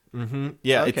 really? Mm-hmm.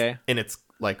 Yeah. Okay. It's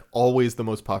like always the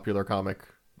most popular comic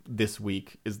this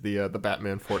week is the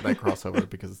Batman Fortnite crossover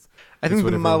because I it's think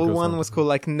what the everyone Marvel goes one on. was called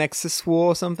like Nexus War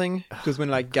or something. Because when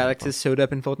like Galactus showed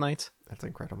up in Fortnite. That's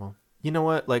incredible. You know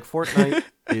what? Like Fortnite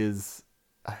is.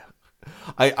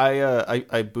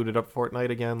 I booted up Fortnite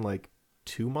again like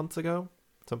 2 months ago,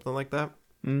 something like that.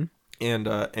 Mm. And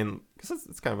because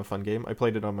it's kind of a fun game. I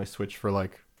played it on my Switch for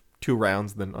like 2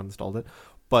 rounds, then uninstalled it.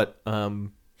 But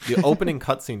the opening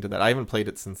cutscene to that, I haven't played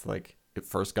it since like it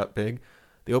first got big.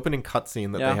 The opening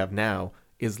cutscene that Yeah. they have now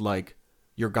is like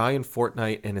your guy in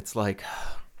Fortnite, and it's like,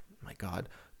 oh my god,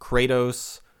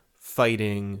 Kratos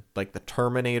fighting like the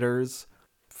Terminators,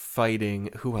 fighting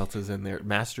who else is in there?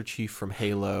 Master Chief from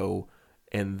Halo,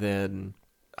 and then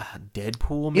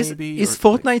Deadpool maybe. Is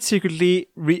Fortnite secretly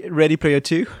Ready Player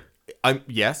 2?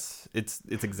 Yes, it's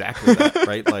exactly that,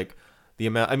 right? Like the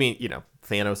amount. I mean,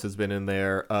 Thanos has been in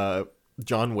there.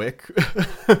 John Wick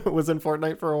was in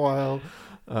Fortnite for a while.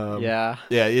 Yeah.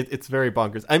 It's very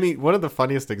bonkers. I mean, one of the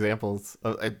funniest examples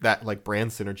of that, like brand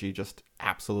synergy, just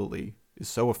absolutely is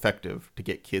so effective to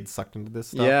get kids sucked into this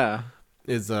stuff. Yeah.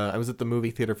 Is I was at the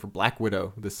movie theater for Black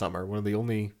Widow this summer.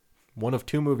 One of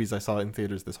 2 movies I saw in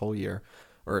theaters this whole year,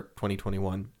 or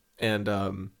 2021,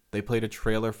 and they played a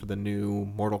trailer for the new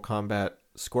Mortal Kombat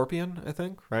Scorpion, I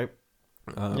think, right?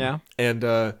 Yeah. And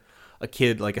a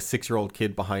kid, like a 6-year-old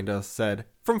kid behind us said,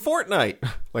 "From Fortnite,"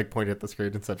 like pointed at the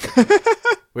screen and said, Fortnite.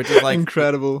 Which is like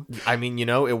incredible. I mean,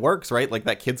 it works, right? Like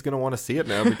that kid's going to want to see it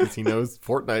now because he knows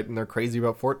Fortnite and they're crazy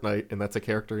about Fortnite. And that's a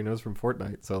character he knows from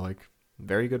Fortnite. So like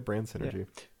very good brand synergy.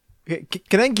 Yeah.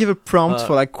 Can I give a prompt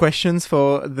for like questions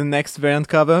for the next variant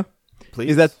cover?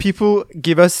 Please. Is that people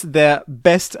give us their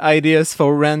best ideas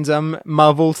for random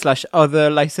Marvel/other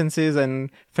licenses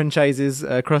and franchises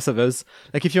crossovers.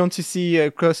 Like if you want to see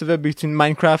a crossover between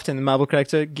Minecraft and a Marvel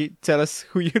character, tell us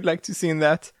who you'd like to see in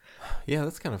that. Yeah,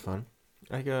 that's kind of fun.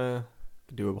 I could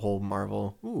do a whole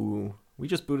Marvel. Ooh, we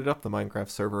just booted up the Minecraft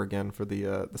server again for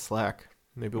the Slack.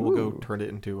 Maybe we'll go turn it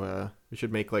into we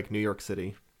should make like New York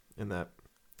City in that.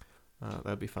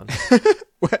 That'd be fun.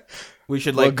 We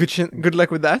should like good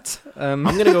luck with that. I'm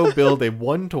gonna go build a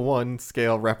 1-to-1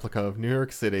 scale replica of New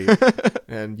York City,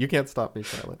 and you can't stop me,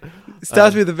 Silent.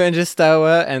 Start with Avengers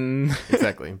Tower and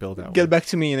exactly build out. Get back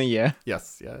to me in a year.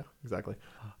 Yes, yeah, exactly.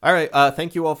 All right,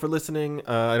 thank you all for listening.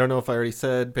 I don't know if I already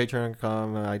said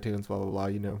Patreon.com, iTunes, blah blah blah.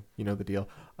 You know the deal.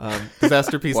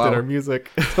 Disasterpiece did our music.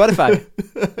 Spotify,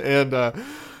 and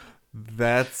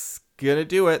that's gonna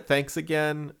do it. Thanks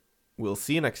again. We'll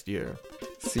see you next year.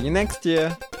 See you next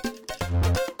year.